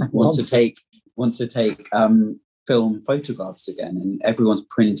everyone wants to take film photographs again, and everyone's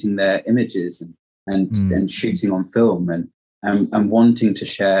printing their images and shooting on film and wanting to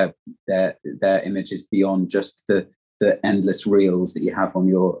share their images beyond just the endless reels that you have on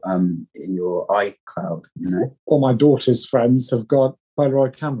your in your iCloud. You know, all my daughter's friends have got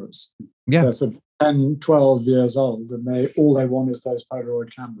Polaroid cameras. Yeah, they're sort of 10, 12 years old, and all they want is those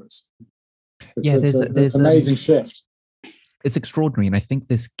Polaroid cameras. There's an amazing shift. It's extraordinary, and I think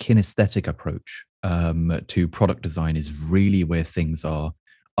this kinesthetic approach to product design is really where things are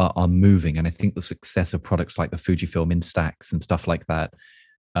moving. And I think the success of products like the Fujifilm Instax and stuff like that,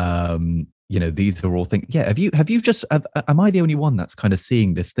 you know, these are all things. Yeah, have you just? Am I the only one that's kind of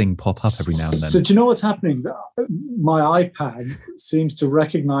seeing this thing pop up every now and then? So do you know what's happening? My iPad seems to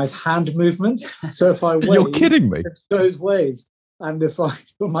recognize hand movements. So if I wave, you're kidding me. It shows waves, and if I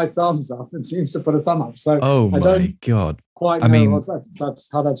put my thumbs up, it seems to put a thumb up. So oh I my god! Quite know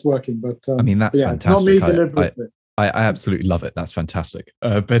that's how that's working. But I mean, that's fantastic. Not me deliberately. I absolutely love it. That's fantastic.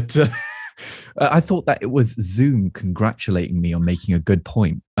 But I thought that it was Zoom congratulating me on making a good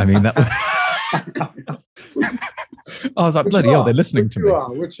point. I mean, that I was like, bloody hell, they're listening to me.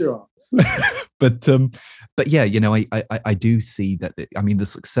 Which you are. But yeah, you know, I do see that. I mean, the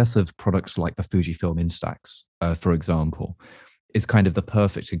success of products like the Fujifilm Instax, for example, is kind of the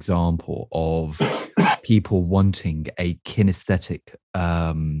perfect example of people wanting a kinesthetic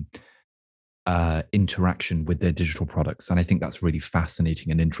interaction with their digital products. And I think that's really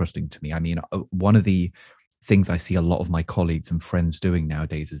fascinating and interesting to me. I mean, one of the things I see a lot of my colleagues and friends doing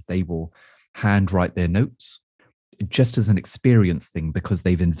nowadays is they will handwrite their notes just as an experience thing, because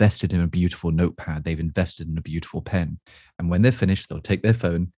they've invested in a beautiful notepad, they've invested in a beautiful pen. And when they're finished, they'll take their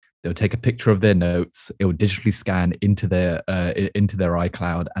phone, they'll take a picture of their notes, it will digitally scan into their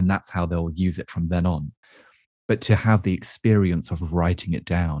iCloud, and that's how they'll use it from then on. But to have the experience of writing it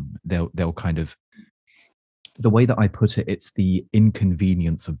down, they'll kind of, the way that I put it, it's the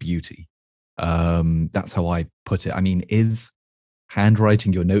inconvenience of beauty. That's how I put it. I mean, is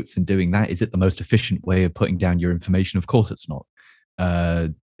handwriting your notes and doing that, is it the most efficient way of putting down your information? Of course it's not.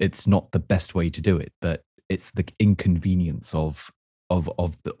 It's not the best way to do it, but it's the inconvenience of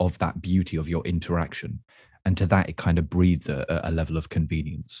that beauty of your interaction, and to that it kind of breeds a level of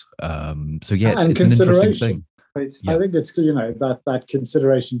convenience. So yeah, it's an interesting thing. I think it's, you know, that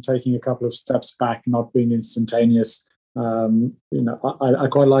consideration, taking a couple of steps back, not being instantaneous. You know, I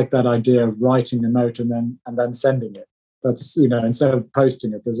quite like that idea of writing a note and then sending it. That's, you know, instead of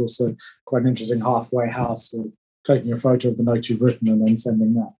posting it, there's also quite an interesting halfway house of taking a photo of the note you've written and then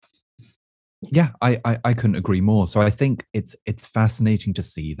sending that. Yeah, I couldn't agree more. So I think it's fascinating to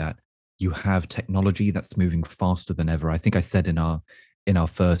see that you have technology that's moving faster than ever. I think I said in our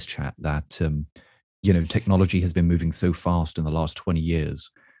first chat that you know, technology has been moving so fast in the last 20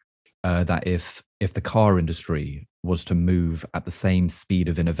 years that if the car industry was to move at the same speed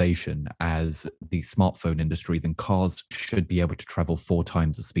of innovation as the smartphone industry, then cars should be able to travel 4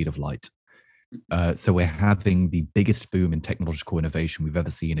 times the speed of light. So we're having the biggest boom in technological innovation we've ever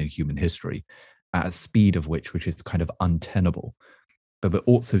seen in human history, at a speed of which is kind of untenable. But we're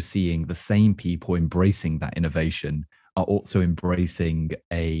also seeing the same people embracing that innovation are also embracing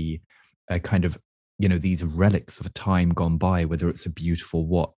a kind of, you know, these relics of a time gone by, whether it's a beautiful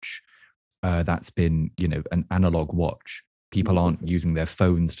watch that's been, you know, an analog watch. People aren't using their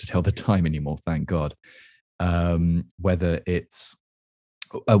phones to tell the time anymore, thank God. Whether it's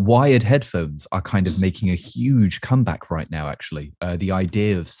wired headphones are kind of making a huge comeback right now, actually. The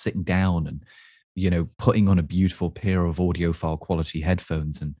idea of sitting down and, you know, putting on a beautiful pair of audiophile quality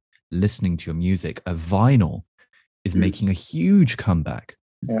headphones and listening to your music, a vinyl is making a huge comeback.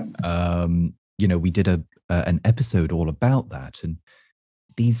 Yeah. You know, we did an episode all about that, and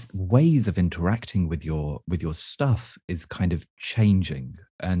these ways of interacting with your stuff is kind of changing.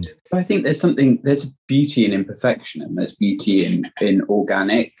 And I think there's beauty in imperfection, and there's beauty in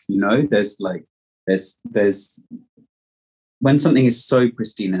organic, you know. There's when something is so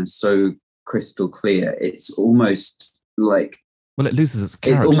pristine and so crystal clear, it's almost like, well, it loses its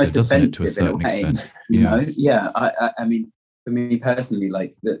character, it's almost doesn't it, offensive to a certain in a way, extent. you know. Yeah, I mean, for me personally,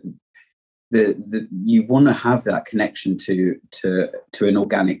 like the you want to have that connection to an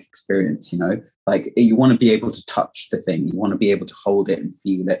organic experience, you know. Like, you want to be able to touch the thing, you want to be able to hold it and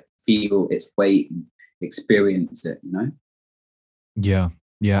feel its weight and experience it, you know.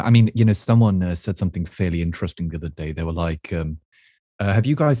 Yeah, I mean, you know, someone said something fairly interesting the other day. They were like, have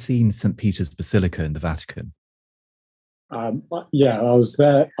you guys seen St. Peter's Basilica in the Vatican? Yeah, I was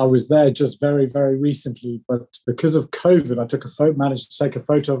there just very, very recently, but because of COVID, I managed to take a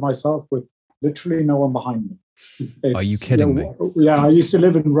photo of myself with literally no one behind me. Are you kidding me? Yeah, I used to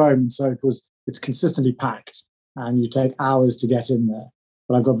live in Rome, so it's consistently packed, and you take hours to get in there.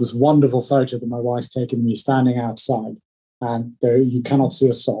 But I've got this wonderful photo that my wife's taken of me standing outside, and there you cannot see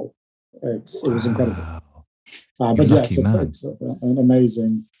a soul. It was incredible. But yes, it's an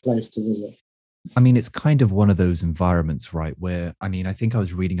amazing place to visit. I mean, it's kind of one of those environments, right, where, I mean, I think I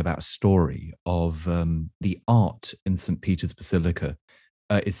was reading about a story of the art in St. Peter's Basilica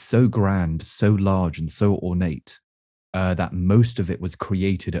is so grand, so large, and so ornate that most of it was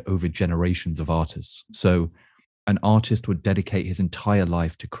created over generations of artists. So an artist would dedicate his entire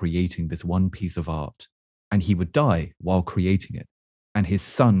life to creating this one piece of art, and he would die while creating it. And his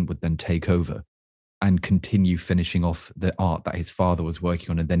son would then take over and continue finishing off the art that his father was working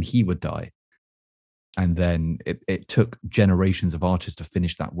on, and then he would die. And then it took generations of artists to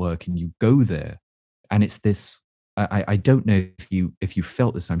finish that work. And you go there, and it's this, I don't know if you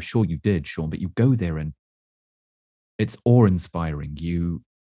felt this, I'm sure you did, Sean, but you go there and it's awe-inspiring.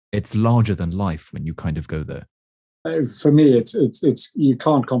 It's larger than life when you kind of go there. For me, it's you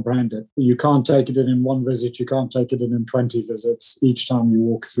can't comprehend it. You can't take it in one visit. You can't take it in 20 visits. Each time you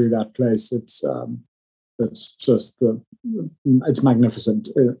walk through that place, it's just it's magnificent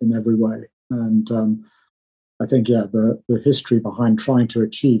in every way. And I think, the history behind trying to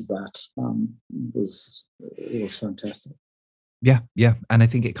achieve that was fantastic. Yeah. And I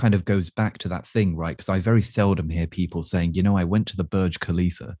think it kind of goes back to that thing, right? Because I very seldom hear people saying, I went to the Burj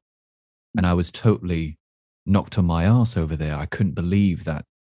Khalifa and I was totally knocked on my arse over there. I couldn't believe that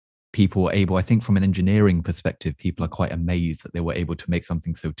people were able, I think from an engineering perspective, people are quite amazed that they were able to make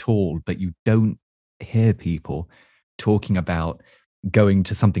something so tall, but you don't hear people talking about going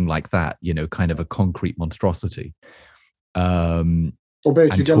to something like that, kind of a concrete monstrosity.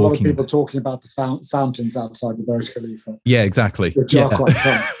 Albeit you get a lot of people talking about the fountains outside the Burj Khalifa. Yeah, exactly. Which are quite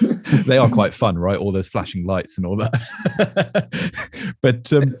fun. They are quite fun, right? All those flashing lights and all that.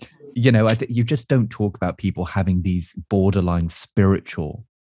 But, you just don't talk about people having these borderline spiritual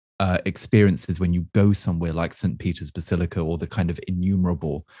experiences when you go somewhere like St. Peter's Basilica, or the kind of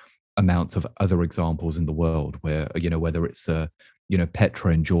innumerable amounts of other examples in the world where, whether it's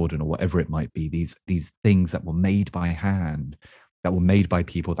Petra in Jordan or whatever it might be, these things that were made by hand, that were made by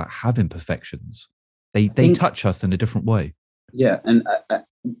people that have imperfections. They touch us in a different way. Yeah, and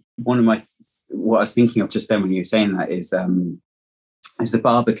one of what I was thinking of just then when you were saying that is the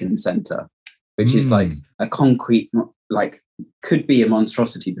Barbican Centre, which is like a concrete, like could be a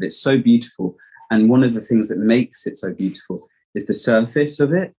monstrosity, but it's so beautiful. And one of the things that makes it so beautiful is the surface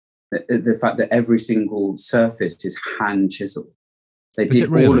of it. The fact that every single surface is hand chiseled. They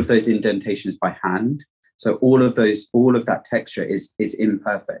did all of those indentations by hand. So all of that texture is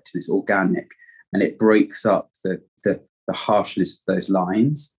imperfect and it's organic, and it breaks up the harshness of those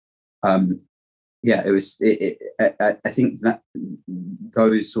lines. It was. I think that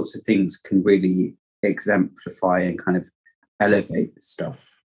those sorts of things can really exemplify and kind of elevate the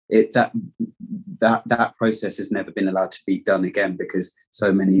stuff. That process has never been allowed to be done again because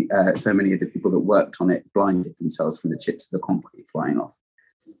so many of the people that worked on it blinded themselves from the chips of the concrete flying off.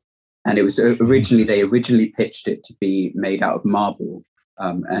 And it was originally pitched it to be made out of marble,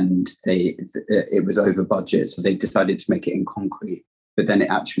 and it was over budget, so they decided to make it in concrete. But then it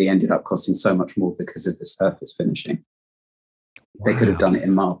actually ended up costing so much more because of the surface finishing. Wow. They could have done it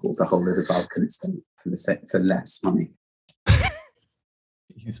in marble, the whole of the Balkan estate, for less money.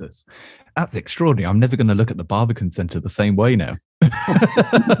 Jesus, that's extraordinary. I'm never going to look at the Barbican Centre the same way now.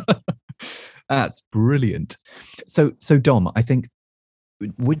 That's brilliant. So Dom, I think,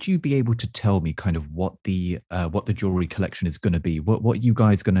 would you be able to tell me kind of what the jewelry collection is going to be? What you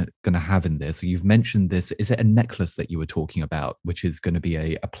guys going to have in there? So you've mentioned this. Is it a necklace that you were talking about, which is going to be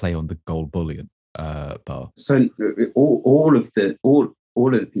a play on the gold bullion bar? So all of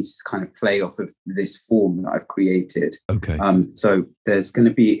the pieces kind of play off of this form that I've created. Okay. So there's going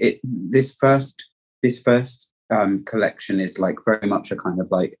to be this first collection is like very much a kind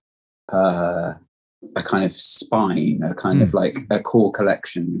of like a kind of spine, a kind of like a core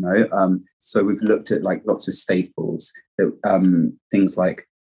collection, so we've looked at like lots of staples, that things like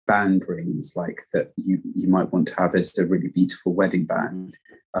band rings, like that you might want to have as a really beautiful wedding band.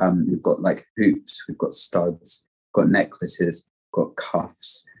 We've got like hoops, we've got studs, got necklaces, got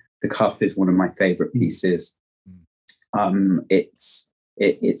cuffs. The cuff is one of my favorite pieces. It's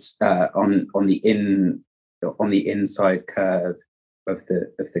on the inside curve of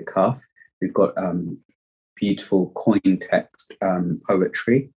the cuff. We've got beautiful coin text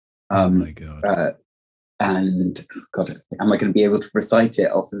poetry. Oh my God. And God, am I going to be able to recite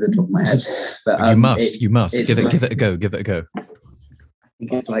it off of the top of my head? But, you must. Give it a go. Give it a go. I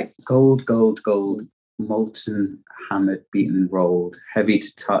think it's like gold, gold, gold, molten, hammered, beaten, rolled, heavy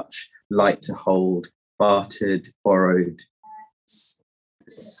to touch, light to hold, bartered, borrowed,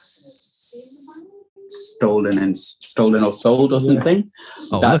 stolen or sold or something.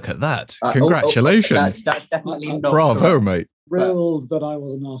 Oh, look at that. Congratulations. That's definitely not bravo, correct. Mate. Thrilled that I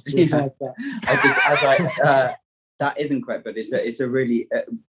wasn't asked to recite that. That isn't correct, but it's a really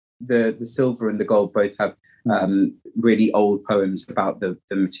the silver and the gold both have really old poems about the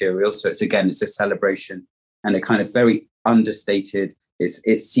material. So it's a celebration and a kind of very understated.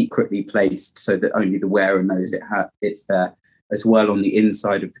 It's secretly placed so that only the wearer knows it's there. As well, on the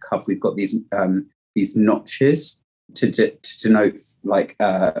inside of the cuff, we've got these notches to denote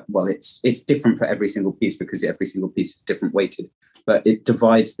it's different for every single piece because every single piece is different weighted, but it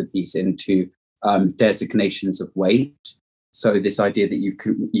divides the piece into designations of weight. So this idea that you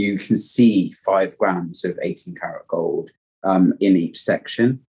can see 5 grams of 18 karat gold in each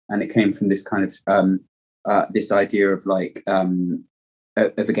section, and it came from this kind of this idea of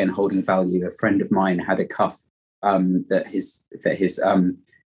again holding value. A friend of mine had a cuff that his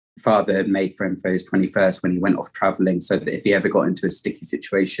father had made for him for his 21st when he went off traveling, so that if he ever got into a sticky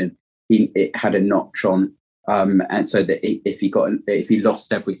situation, it had a notch on, and so that if he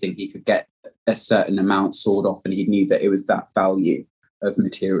lost everything, he could get a certain amount sawed off, and he knew that it was that value of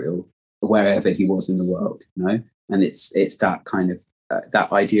material wherever he was in the world, you know. And it's that kind of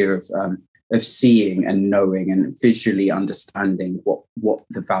that idea of seeing and knowing and visually understanding what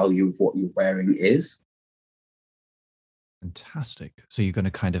the value of what you're wearing is. Fantastic. So you're going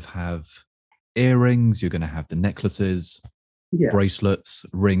to kind of have earrings, you're going to have the necklaces, bracelets,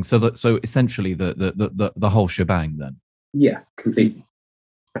 rings. So essentially the whole shebang then. Yeah, completely.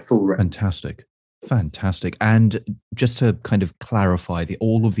 A full range. Fantastic. And just to kind of clarify,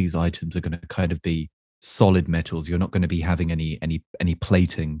 all of these items are going to kind of be solid metals. You're not going to be having any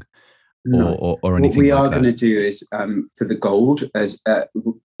plating or anything. What we like are going to do is for the gold, as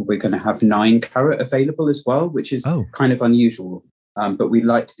we're going to have 9-carat available as well, which is kind of unusual. But we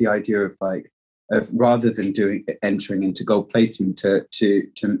liked the idea of rather than entering into gold plating to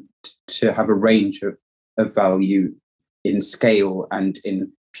have a range of value in scale and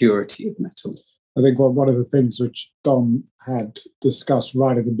in purity of metal. I think one of the things which Dom had discussed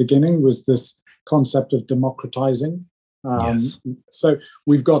right at the beginning was this concept of democratizing. Yes. So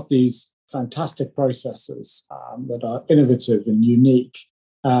we've got these fantastic processes that are innovative and unique,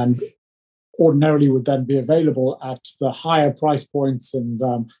 and ordinarily would then be available at the higher price points, and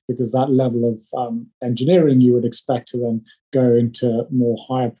because that level of engineering you would expect to then go into more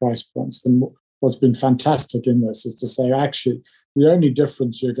higher price points. And what's been fantastic in this is to say, actually, the only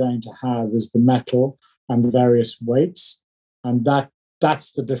difference you're going to have is the metal and the various weights, and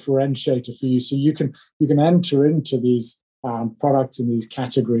that's the differentiator for you. So you can enter into these products in these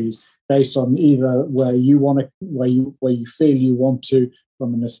categories based on either where you feel you want to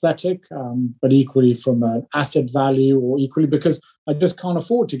from an aesthetic, but equally from an asset value, or equally because I just can't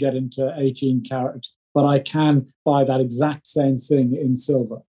afford to get into 18 karat, but I can buy that exact same thing in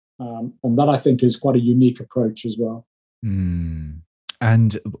silver, and that I think is quite a unique approach as well.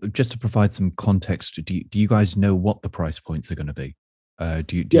 And just to provide some context, do you guys know what the price points are going to be?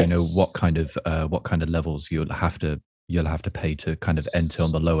 Do you know what kind of levels you'll have to pay to kind of enter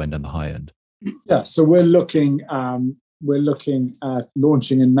on the low end and the high end? Yeah, so we're looking at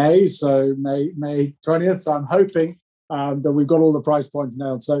launching in May, so May 20th. So I'm hoping that we've got all the price points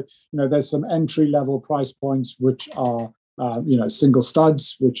nailed. So there's some entry level price points which are single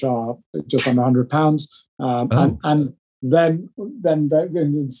studs, which are just under £100, and then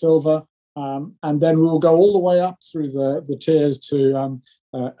in silver, and then we'll go all the way up through the tiers to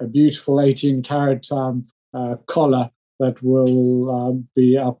a beautiful 18 karat collar that will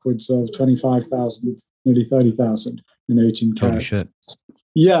be upwards of 25,000, nearly 30,000 in 18 karat. Holy shit.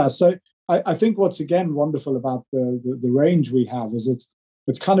 Yeah, so I think what's again wonderful about the range we have is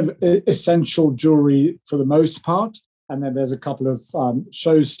it's kind of essential jewelry for the most part, and then there's a couple of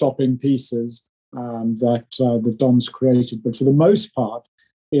show-stopping pieces that Dom's created. But for the most part,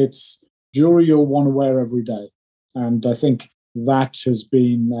 it's jewelry you'll want to wear every day. And I think that has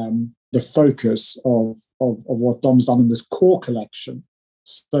been the focus of what Dom's done in this core collection,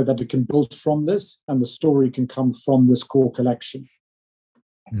 so that it can build from this and the story can come from this core collection.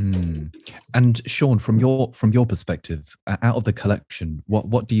 And Sean, from your perspective, out of the collection,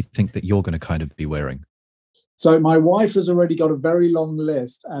 what do you think that you're going to kind of be wearing? So my wife has already got a very long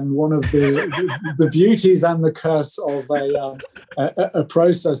list, and one of the beauties and the curse of a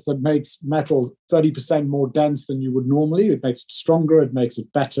process that makes metal 30% more dense than you would normally. It makes it stronger, it makes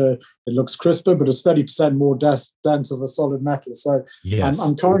it better, it looks crisper, but it's 30% more dense of a solid metal. So yes.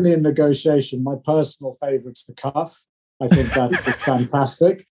 I'm currently in negotiation. My personal favorite's the cuff. I think that's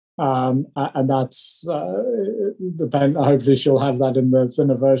fantastic. And that's hopefully she'll have that in the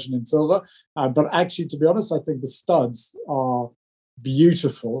thinner version in silver. But actually, to be honest, I think the studs are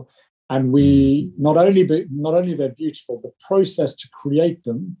beautiful, and we not only they're beautiful, the process to create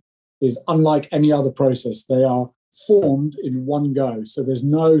them is unlike any other process. They are formed in one go, so there's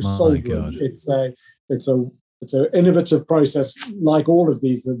no soldering. It's an innovative process, like all of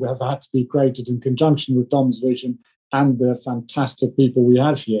these that have had to be created in conjunction with Dom's vision and the fantastic people we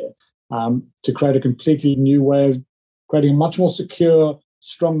have here, to create a completely new way of creating a much more secure,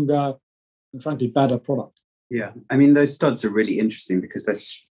 stronger, and frankly, better product. Yeah, I mean, those studs are really interesting because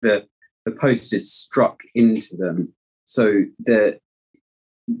the post is struck into them. So they're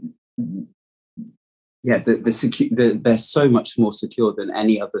so much more secure than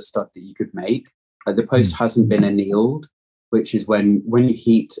any other stud that you could make. The post hasn't been annealed, which is when you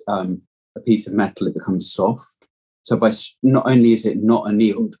heat a piece of metal, it becomes soft. So not only is it not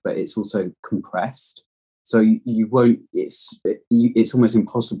annealed, but it's also compressed. So you won't. It's almost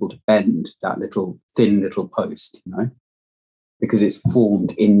impossible to bend that thin little post, because it's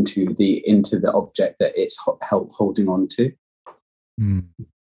formed into the object that it's holding on to. Mm.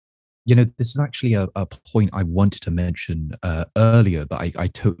 This is actually a point I wanted to mention earlier, but I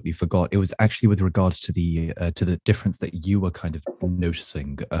totally forgot. It was actually with regards to the difference that you were kind of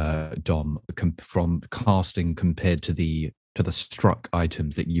noticing, Dom, from casting compared to the struck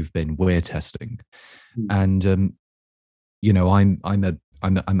items that you've been wear testing. And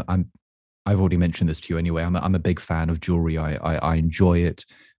I've already mentioned this to you anyway. I'm a big fan of jewelry. I enjoy it.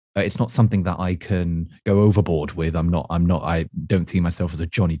 It's not something that I can go overboard with. I don't see myself as a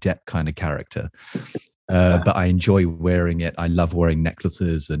Johnny Depp kind of character, but I enjoy wearing it. I love wearing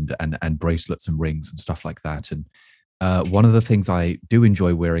necklaces and bracelets and rings and stuff like that. And one of the things I do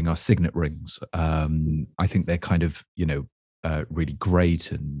enjoy wearing are signet rings. I think they're kind of, really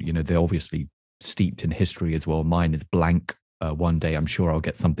great. And, they're obviously steeped in history as well. Mine is blank. One day I'm sure I'll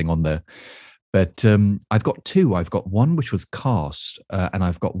get something on there. But I've got two. I've got one which was cast, and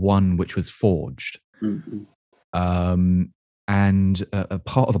I've got one which was forged. Mm-hmm. And a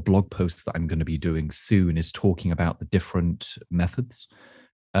part of a blog post that I'm going to be doing soon is talking about the different methods.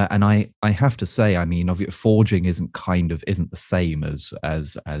 And I have to say, I mean, forging isn't the same as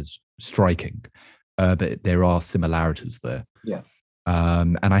striking, but there are similarities there. Yeah.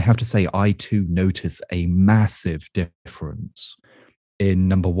 And I have to say, I too notice a massive difference in,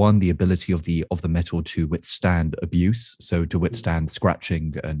 number one, the ability of the metal to withstand abuse, so to withstand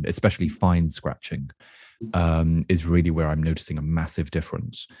scratching, and especially fine scratching, is really where I'm noticing a massive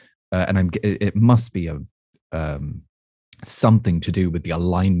difference. And it must be something to do with the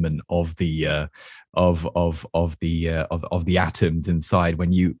alignment of the atoms inside.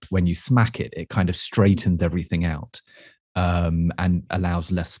 When you smack it, it kind of straightens everything out. And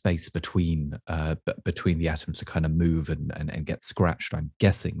allows less space between the atoms to kind of move and get scratched. I'm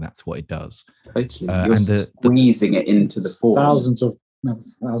guessing that's what it does. Totally. You're squeezing it into the form. Thousands of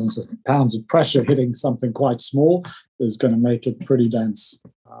pounds of pressure hitting something quite small is going to make it pretty dense.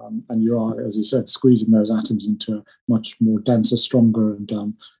 And you are, as you said, squeezing those atoms into a much more denser, stronger,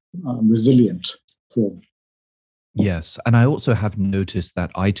 and resilient form. Yes, and I also have noticed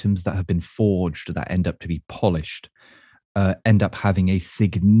that items that have been forged that end up to be polished end up having a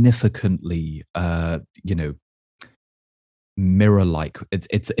significantly, mirror-like.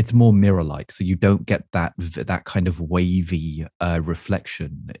 It's more mirror-like, so you don't get that kind of wavy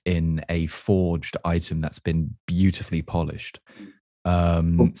reflection in a forged item that's been beautifully polished.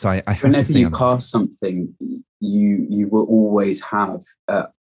 So I have whenever to say, you cast something, you will always have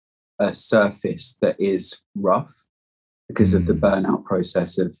a surface that is rough because of the burnout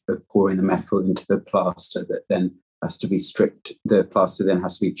process of pouring the metal into the plaster that then has to be stripped. The plaster then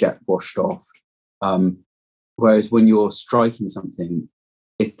has to be jet washed off. Whereas when you're striking something,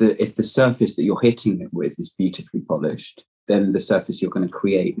 if the surface that you're hitting it with is beautifully polished, then the surface you're going to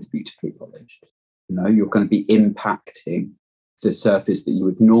create is beautifully polished. You're going to be impacting the surface that you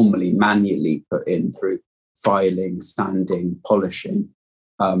would normally manually put in through filing, sanding, polishing.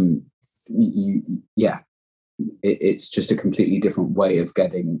 It's just a completely different way of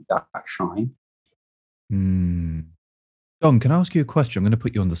getting that shine. Dom, can I ask you a question? I'm going to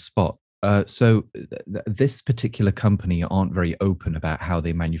put you on the spot. So this particular company aren't very open about how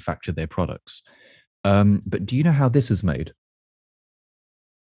they manufacture their products. But do you know how this is made?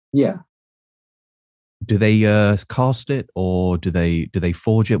 Yeah. Do they cast it, or do they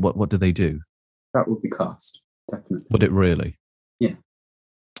forge it? What do they do? That would be cast, definitely. Would it really? Yeah,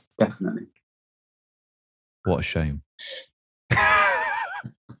 definitely. What a shame.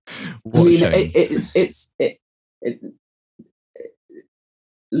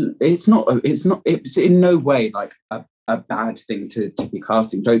 It's in no way like a bad thing to be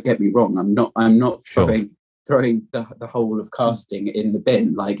casting. Don't get me wrong. I'm not throwing the whole of casting in the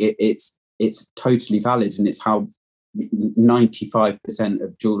bin. Like it's totally valid, and it's how 95%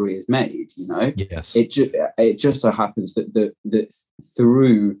 of jewelry is made. Yes. It just so happens that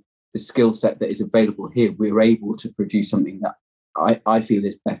through the skill set that is available here, we're able to produce something that I feel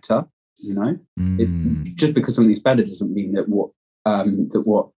is better. It's, just because something's better doesn't mean that what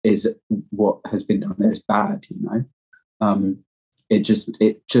has been done there is bad. It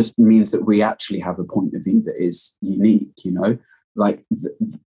just means that we actually have a point of view that is unique. Like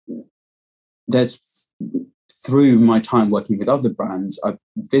there's, through my time working with other brands, I've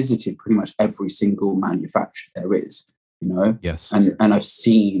visited pretty much every single manufacturer there is. Yes, and I've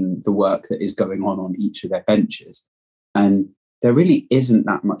seen the work that is going on each of their benches, and there really isn't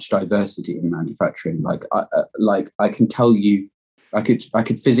that much diversity in manufacturing. Like I can tell you I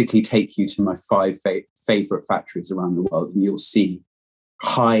could physically take you to my 5 favorite factories around the world, and you'll see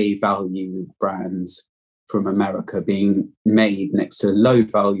high value brands from America being made next to low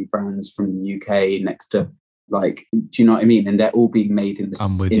value brands from the UK, next to, like, do you know what I mean? And they're all being made in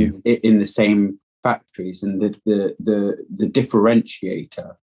the same factories, and the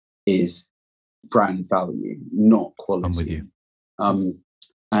differentiator is brand value, not quality. I'm with you.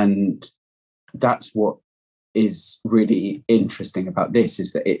 And that's what is really interesting about this,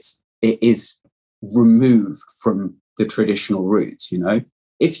 is that it is removed from the traditional routes. You know,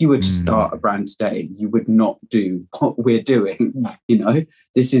 if you were to start a brand today, you would not do what we're doing. You know,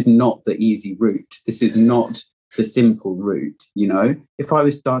 this is not the easy route. This is not the simple route. You know, if I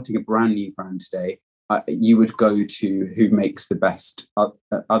was starting a brand new brand today, you would go to who makes the best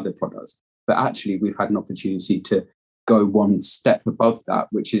other products. But actually, we've had an opportunity to go one step above that,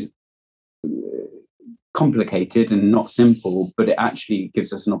 which is complicated and not simple, but it actually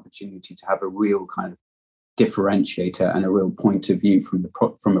gives us an opportunity to have a real kind of differentiator and a real point of view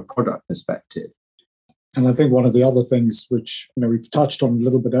from a product perspective. And I think one of the other things which, you know, we touched on a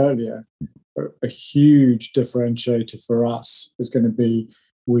little bit earlier, a huge differentiator for us is going to be,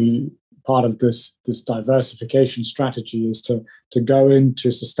 part of this diversification strategy is to go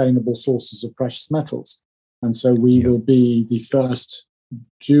into sustainable sources of precious metals. And so we will be the first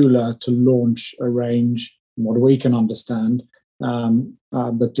jeweler to launch a range, from what we can understand,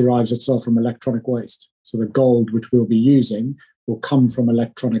 that derives itself from electronic waste. So the gold which we'll be using will come from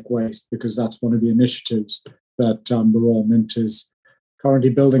electronic waste, because that's one of the initiatives that the Royal Mint is currently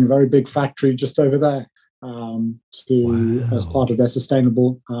building a very big factory just over there as part of their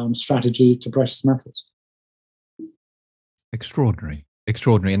sustainable strategy to precious metals. Extraordinary.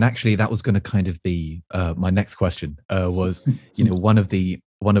 And actually, that was going to kind of be my next question. Was, you know, one of the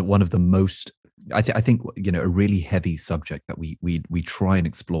most, I think, you know, a really heavy subject that we try and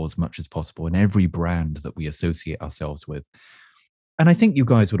explore as much as possible in every brand that we associate ourselves with. And I think you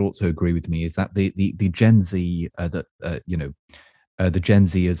guys would also agree with me, is that the Gen Z, the Gen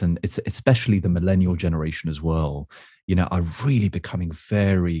Zers, and it's especially the millennial generation as well, you know, are really becoming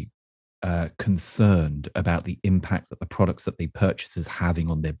very concerned about the impact that the products that they purchase is having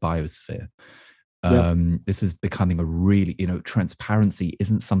on their biosphere. This is becoming a really, you know, transparency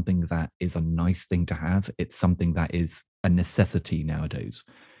isn't something that is a nice thing to have. It's something that is a necessity nowadays.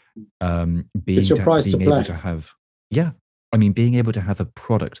 It's your price to play. Being able to have a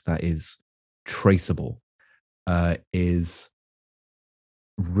product that is traceable is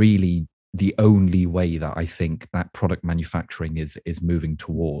really the only way that I think that product manufacturing is moving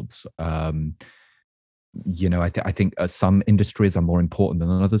towards. You know, I think some industries are more important than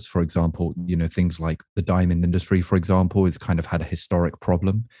others. For example, you know, things like the diamond industry, for example, has kind of had a historic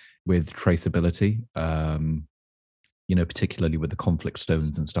problem with traceability. You know, particularly with the conflict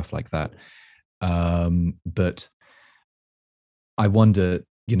stones and stuff like that. But I wonder,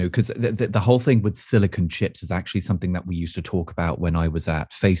 you know, because the whole thing with silicon chips is actually something that we used to talk about when I was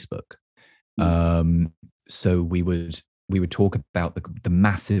at Facebook. So we would talk about the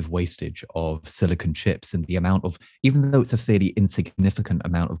massive wastage of silicon chips, and the amount of, even though it's a fairly insignificant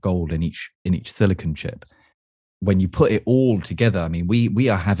amount of gold in each silicon chip, when you put it all together, I mean, we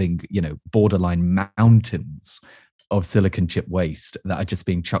are having, you know, borderline mountains of silicon chip waste that are just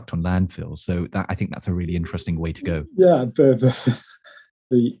being chucked on landfills. So I think that's a really interesting way to go. Yeah,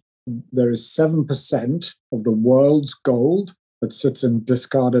 there is 7% of the world's gold that sits in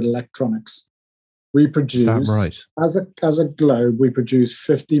discarded electronics. We produce, right? as a globe, we produce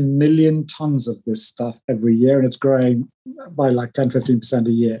 50 million tons of this stuff every year, and it's growing by like 10-15%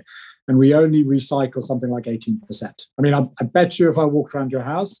 a year. And we only recycle something like 18%. I mean, I bet you if I walked around your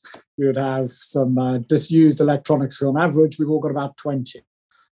house, you would have some disused electronics. On average, we've all got about 20.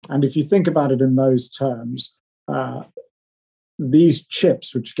 And if you think about it in those terms, these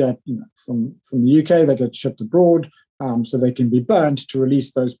chips, which get, you know, from the UK, they get shipped abroad, so they can be burnt to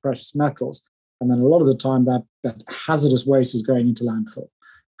release those precious metals. And then a lot of the time that hazardous waste is going into landfill.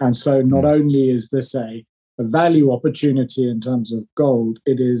 And so not only is this a value opportunity in terms of gold,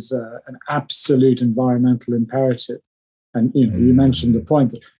 it is an absolute environmental imperative. And, you know, you mentioned the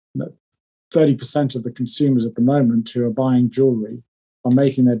point that, you know, 30% of the consumers at the moment who are buying jewelry are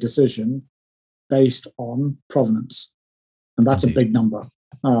making their decision based on provenance. And that's a big number.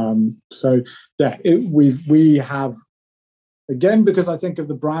 So yeah, we have, again, because I think of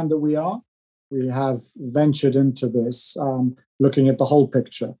the brand that we have ventured into this, looking at the whole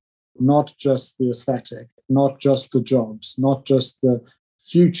picture, not just the aesthetic, not just the jobs, not just the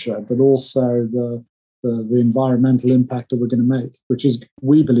future, but also the environmental impact that we're going to make, which is,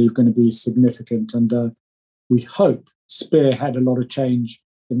 we believe, going to be significant. And we hope, spearhead a lot of change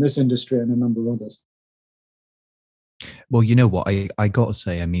in this industry and a number of others. Well, you know what? I got to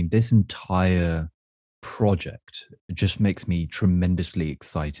say, I mean, this entire project just makes me tremendously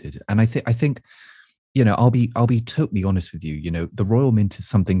excited. And I think, you know, I'll be totally honest with you. You know, the Royal Mint is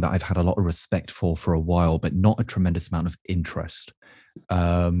something that I've had a lot of respect for a while, but not a tremendous amount of interest.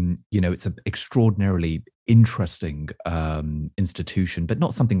 You know, it's an extraordinarily interesting institution, but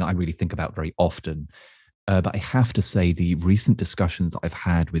not something that I really think about very often. But I have to say, the recent discussions I've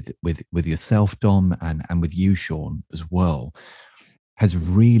had with yourself, Dom, and with you, Sean, as well, has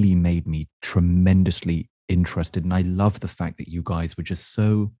really made me tremendously interested. And I love the fact that you guys were just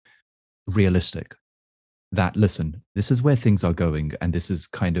so realistic that, listen, this is where things are going, and this is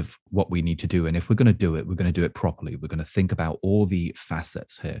kind of what we need to do. And if we're going to do it, we're going to do it properly. We're going to think about all the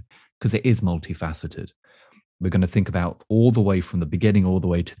facets here, because it is multifaceted. We're going to think about all the way from the beginning all the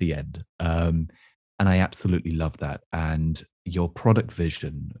way to the end. And I absolutely love that. And your product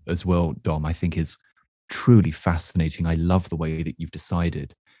vision as well, Dom, I think is truly fascinating. I love the way that you've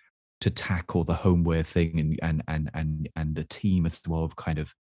decided to tackle the homeware thing, and the team as well have kind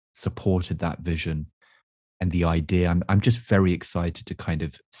of supported that vision and the idea. I'm just very excited to kind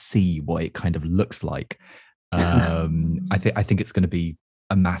of see what it kind of looks like. I think it's going to be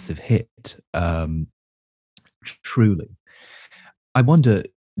a massive hit. Truly. I wonder,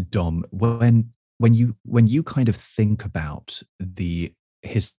 Dom, when you kind of think about the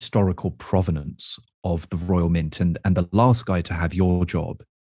historical provenance of the Royal Mint, and the last guy to have your job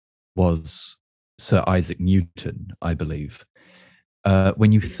was Sir Isaac Newton, I believe.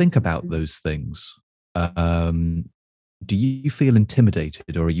 When you think about those things, do you feel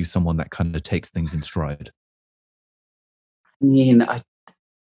intimidated, or are you someone that kind of takes things in stride? I mean,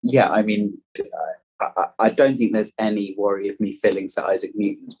 I don't think there's any worry of me filling Sir Isaac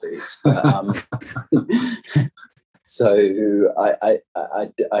Newton's boots. But, so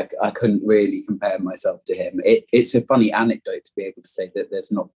I couldn't really compare myself to him. It's a funny anecdote to be able to say that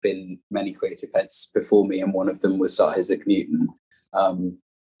there's not been many creative heads before me, and one of them was Sir Isaac Newton.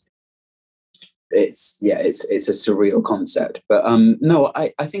 It's a surreal concept, but no,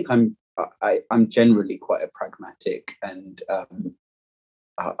 I think I'm generally quite a pragmatic, and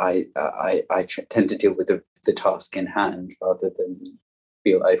I tend to deal with the task in hand rather than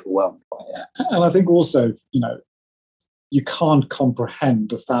feel overwhelmed by it. And I think also, you know, you can't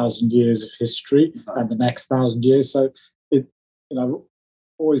comprehend 1,000 years of history and the next 1,000 years. So I've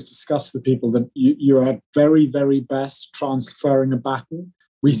always discussed with people that you're at very, very best transferring a baton.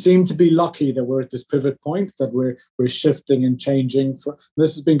 We seem to be lucky that we're at this pivot point, that we're shifting and changing.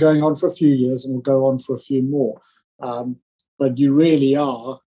 This has been going on for a few years and will go on for a few more. But you really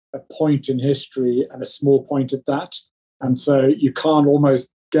are a point in history, and a small point at that. And so you can't almost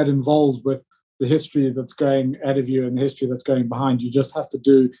get involved with the history that's going ahead of you and the history that's going behind. You just have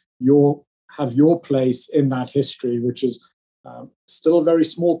to have your place in that history, which is still a very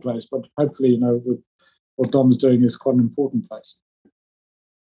small place, but hopefully, you know, with what Dom's doing is quite an important place.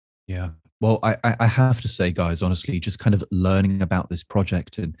 Yeah. Well, I have to say, guys, honestly, just kind of learning about this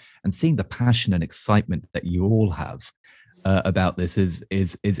project and seeing the passion and excitement that you all have about this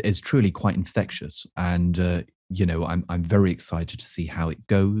is truly quite infectious. And you know, I'm very excited to see how it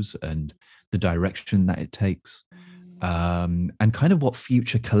goes and the direction that it takes, and kind of what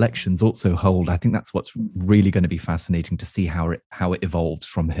future collections also hold. I think that's what's really going to be fascinating to see how it evolves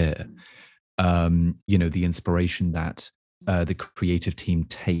from here. You know, the inspiration that the creative team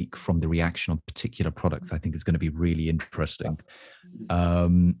take from the reaction on particular products, I think is going to be really interesting.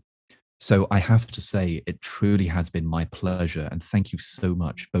 So I have to say, it truly has been my pleasure, and thank you so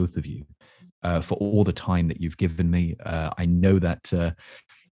much, both of you, for all the time that you've given me. I know that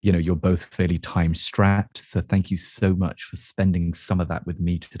you know, you're both fairly time strapped, so thank you so much for spending some of that with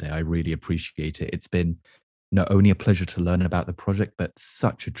me today. I really appreciate it. It's been not only a pleasure to learn about the project, but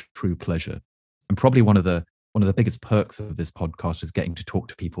such a true pleasure. And probably one of the biggest perks of this podcast is getting to talk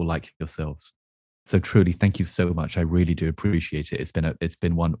to people like yourselves. So truly, thank you so much. I really do appreciate it. It's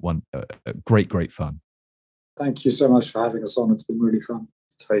been one great fun. Thank you so much for having us on. It's been really fun.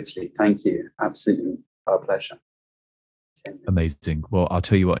 Totally. Thank you. Absolutely. Our pleasure. Amazing. Well, I'll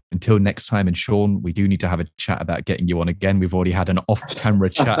tell you what, until next time, and Sean, we do need to have a chat about getting you on again. We've already had an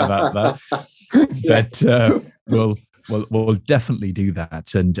off-camera chat about that. But we'll definitely do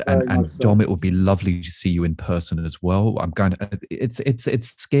that. And Dom, it will be lovely to see you in person as well.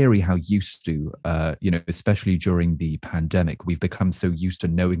 It's scary how used to, you know, especially during the pandemic, we've become so used to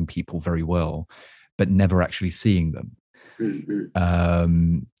knowing people very well, but never actually seeing them.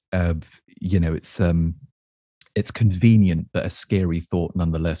 Mm-hmm. You know, it's convenient, but a scary thought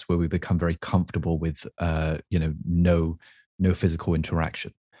nonetheless, where we become very comfortable with, no physical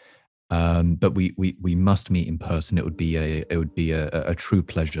interaction. But we must meet in person. It would be a true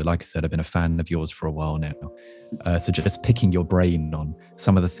pleasure. Like I said, I've been a fan of yours for a while now. So just picking your brain on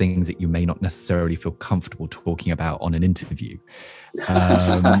some of the things that you may not necessarily feel comfortable talking about on an interview.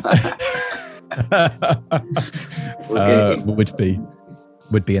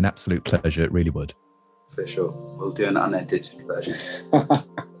 Would be an absolute pleasure. It really would. For sure. We'll do an unedited version.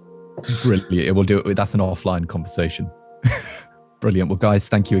 Brilliant. We'll do it. That's an offline conversation. Brilliant. Well, guys,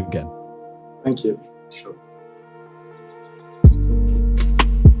 thank you again. Thank you. Sure.